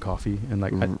people drinking coffee, and I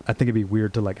think it'd be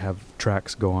weird to have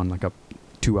tracks go on a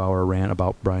 2-hour rant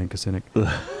about Brian Kosinek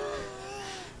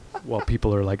while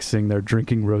people are sitting there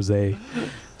drinking rosé.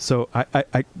 So I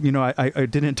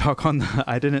didn't talk on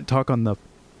the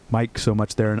mic so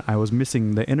much there, and I was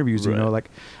missing the interviews. Right.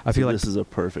 I feel this is a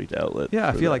perfect outlet. Yeah,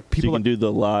 I feel like people so you can do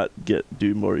the lot,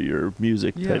 do more of your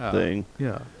music type thing.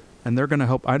 Yeah, and they're gonna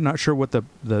help. I'm not sure what they're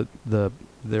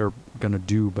gonna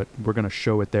do, but we're gonna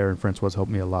show it there. And Francois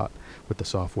helped me a lot with the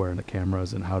software and the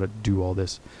cameras and how to do all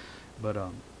this. But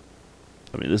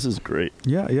this is great.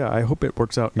 Yeah. I hope it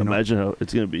works out. Imagine how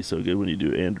it's gonna be so good when you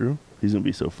do Andrew. He's gonna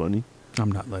be so funny.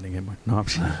 I'm not letting him. No,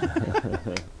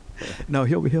 no,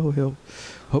 he'll.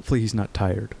 Hopefully, he's not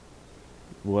tired.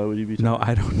 Why would he be tired? No,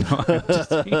 I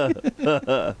don't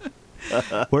know.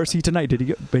 Where's he tonight? Did he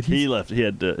go? But he left. He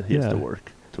has to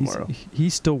work tomorrow.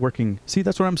 He's still working. See,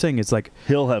 that's what I'm saying. It's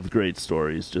he'll have great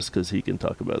stories just because he can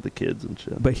talk about the kids and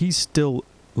shit. But he's still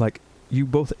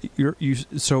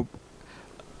so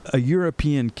a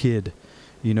European kid,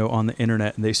 on the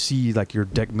internet, and they see your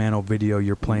Deck Mano video,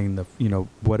 you're playing the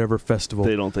whatever festival.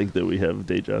 They don't think that we have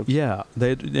day jobs. Yeah,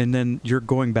 and then you're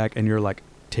going back and you're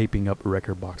taping up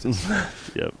record boxes.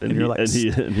 Yep, and you're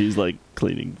he's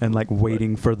cleaning and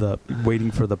waiting for the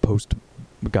post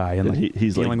guy, and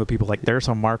he's dealing with people there's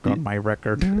a mark on my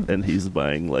record, and he's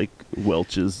buying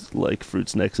Welch's fruit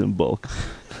snacks in bulk.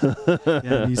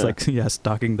 And he's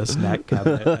stocking the snack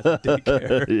cabinet at the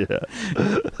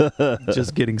daycare. Yeah,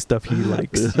 just getting stuff he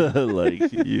likes.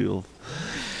 You'll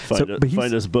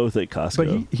find us both at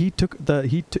Costco. But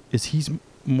he's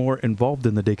more involved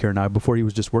in the daycare now. Before he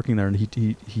was just working there, and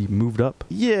he moved up.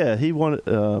 Yeah, he wanted.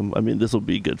 This will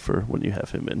be good for when you have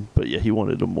him in. But yeah, he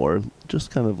wanted a more just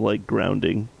kind of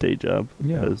grounding day job,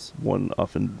 as one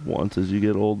often wants as you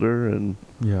get older, and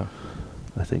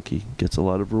I think he gets a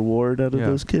lot of reward out of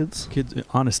those kids. Kids,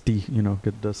 honesty,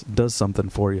 does something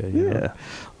for you. You know?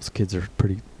 Those kids are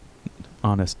pretty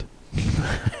honest.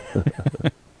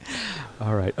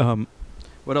 All right.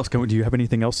 What else? Do you have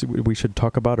anything else we should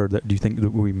talk about, or do you think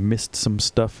that we missed some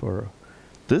stuff? Or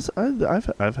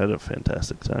I've had a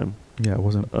fantastic time. Yeah, it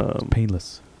wasn't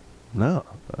painless. No,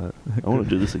 I want to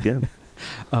do this again.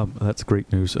 That's great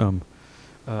news.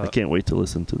 I can't wait to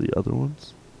listen to the other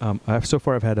ones. I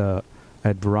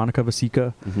had Veronica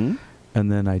Vasica,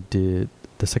 and then I did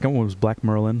the second one was Black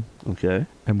Merlin. Okay.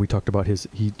 And we talked about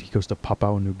he goes to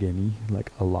Papua New Guinea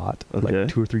a lot,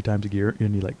 2 or 3 times a year,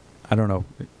 and I don't know,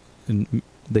 and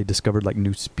they discovered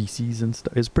new species and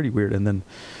stuff. It's pretty weird. And then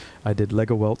I did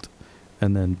Lego Welt,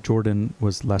 and then Jordan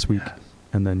was last week,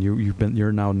 and then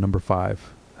you're now number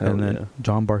 5, and then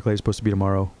John Barclay is supposed to be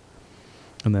tomorrow,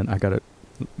 and then I gotta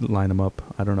line them up.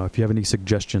 I don't know if you have any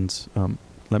suggestions.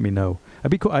 Let me know.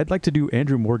 That'd be cool. I'd like to do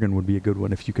Andrew Morgan. Would be a good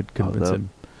one if you could convince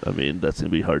him. That's gonna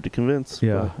be hard to convince.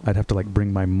 Yeah, I'd have to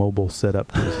bring my mobile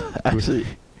setup. Actually,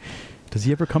 does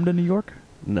he ever come to New York?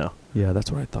 No. Yeah, that's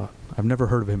what I thought. I've never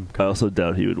heard of him. I also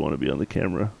doubt he would want to be on the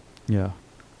camera. Yeah.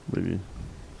 Maybe.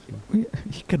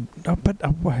 He could, but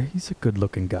he's a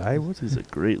good-looking guy. He's a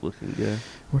great-looking guy.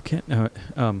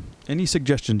 Any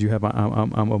suggestions you have?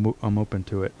 I'm open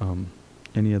to it.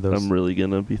 any of those. I'm really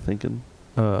gonna be thinking.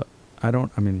 I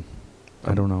don't. I mean,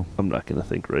 I don't know. I'm not gonna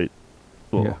think right.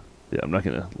 Well, yeah, I'm not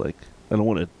gonna I don't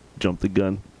want to jump the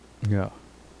gun. Yeah.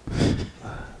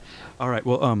 All right.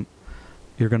 Well,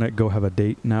 you're gonna go have a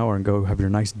date now, and go have your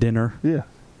nice dinner. Yeah.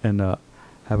 And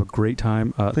have a great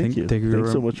time. Thank you.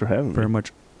 Thanks so much for having me. Very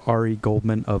much, Ari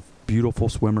Goldman of Beautiful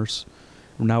Swimmers.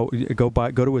 Now go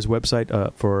to his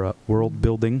website for world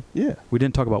building. Yeah. We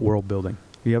didn't talk about world building.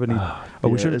 Do you have any?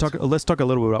 We should talk. Let's talk a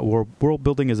little bit about world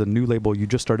building. Is a new label you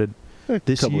just started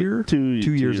this year, 2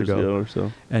 years ago or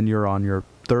so. And you're on your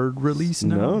third release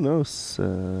now. No,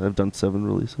 I've done 7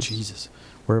 releases. Jesus,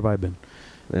 where have I been?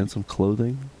 And some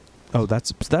clothing. Oh,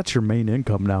 that's your main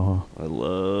income now, huh? I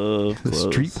love clothes.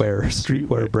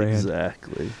 Streetwear brand.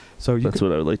 Exactly. So that's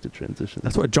what I would like to transition.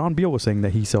 That's what John Beal was saying,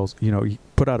 that he sells. You know, he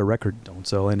put out a record. Don't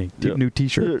sell any new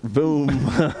T-shirt. Boom.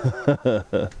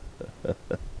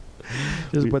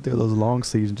 Just put those long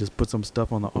sleeves and just put some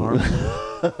stuff on the arm.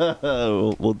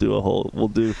 We'll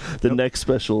do the next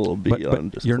special will be on.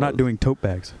 But you're not doing tote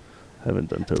bags. Haven't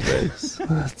done tote bags.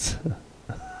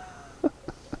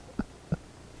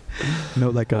 No,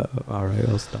 like all right,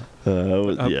 I'll stop.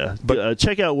 Yeah, but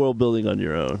check out World Building on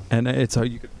your own. And it's how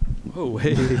you could. Oh,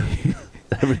 hey.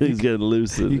 Everything's getting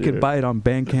loose. You can buy it on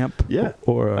Bandcamp. Yeah,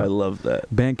 or I love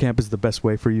that. Bandcamp is the best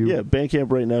way for you. Yeah,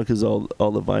 Bandcamp right now because all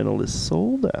the vinyl is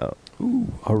sold out. Ooh,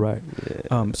 all right.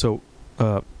 Yeah. So,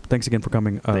 thanks again for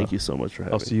coming. Thank you so much for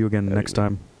having me. I'll see you again next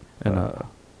time. And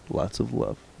lots of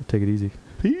love. Take it easy.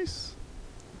 Peace.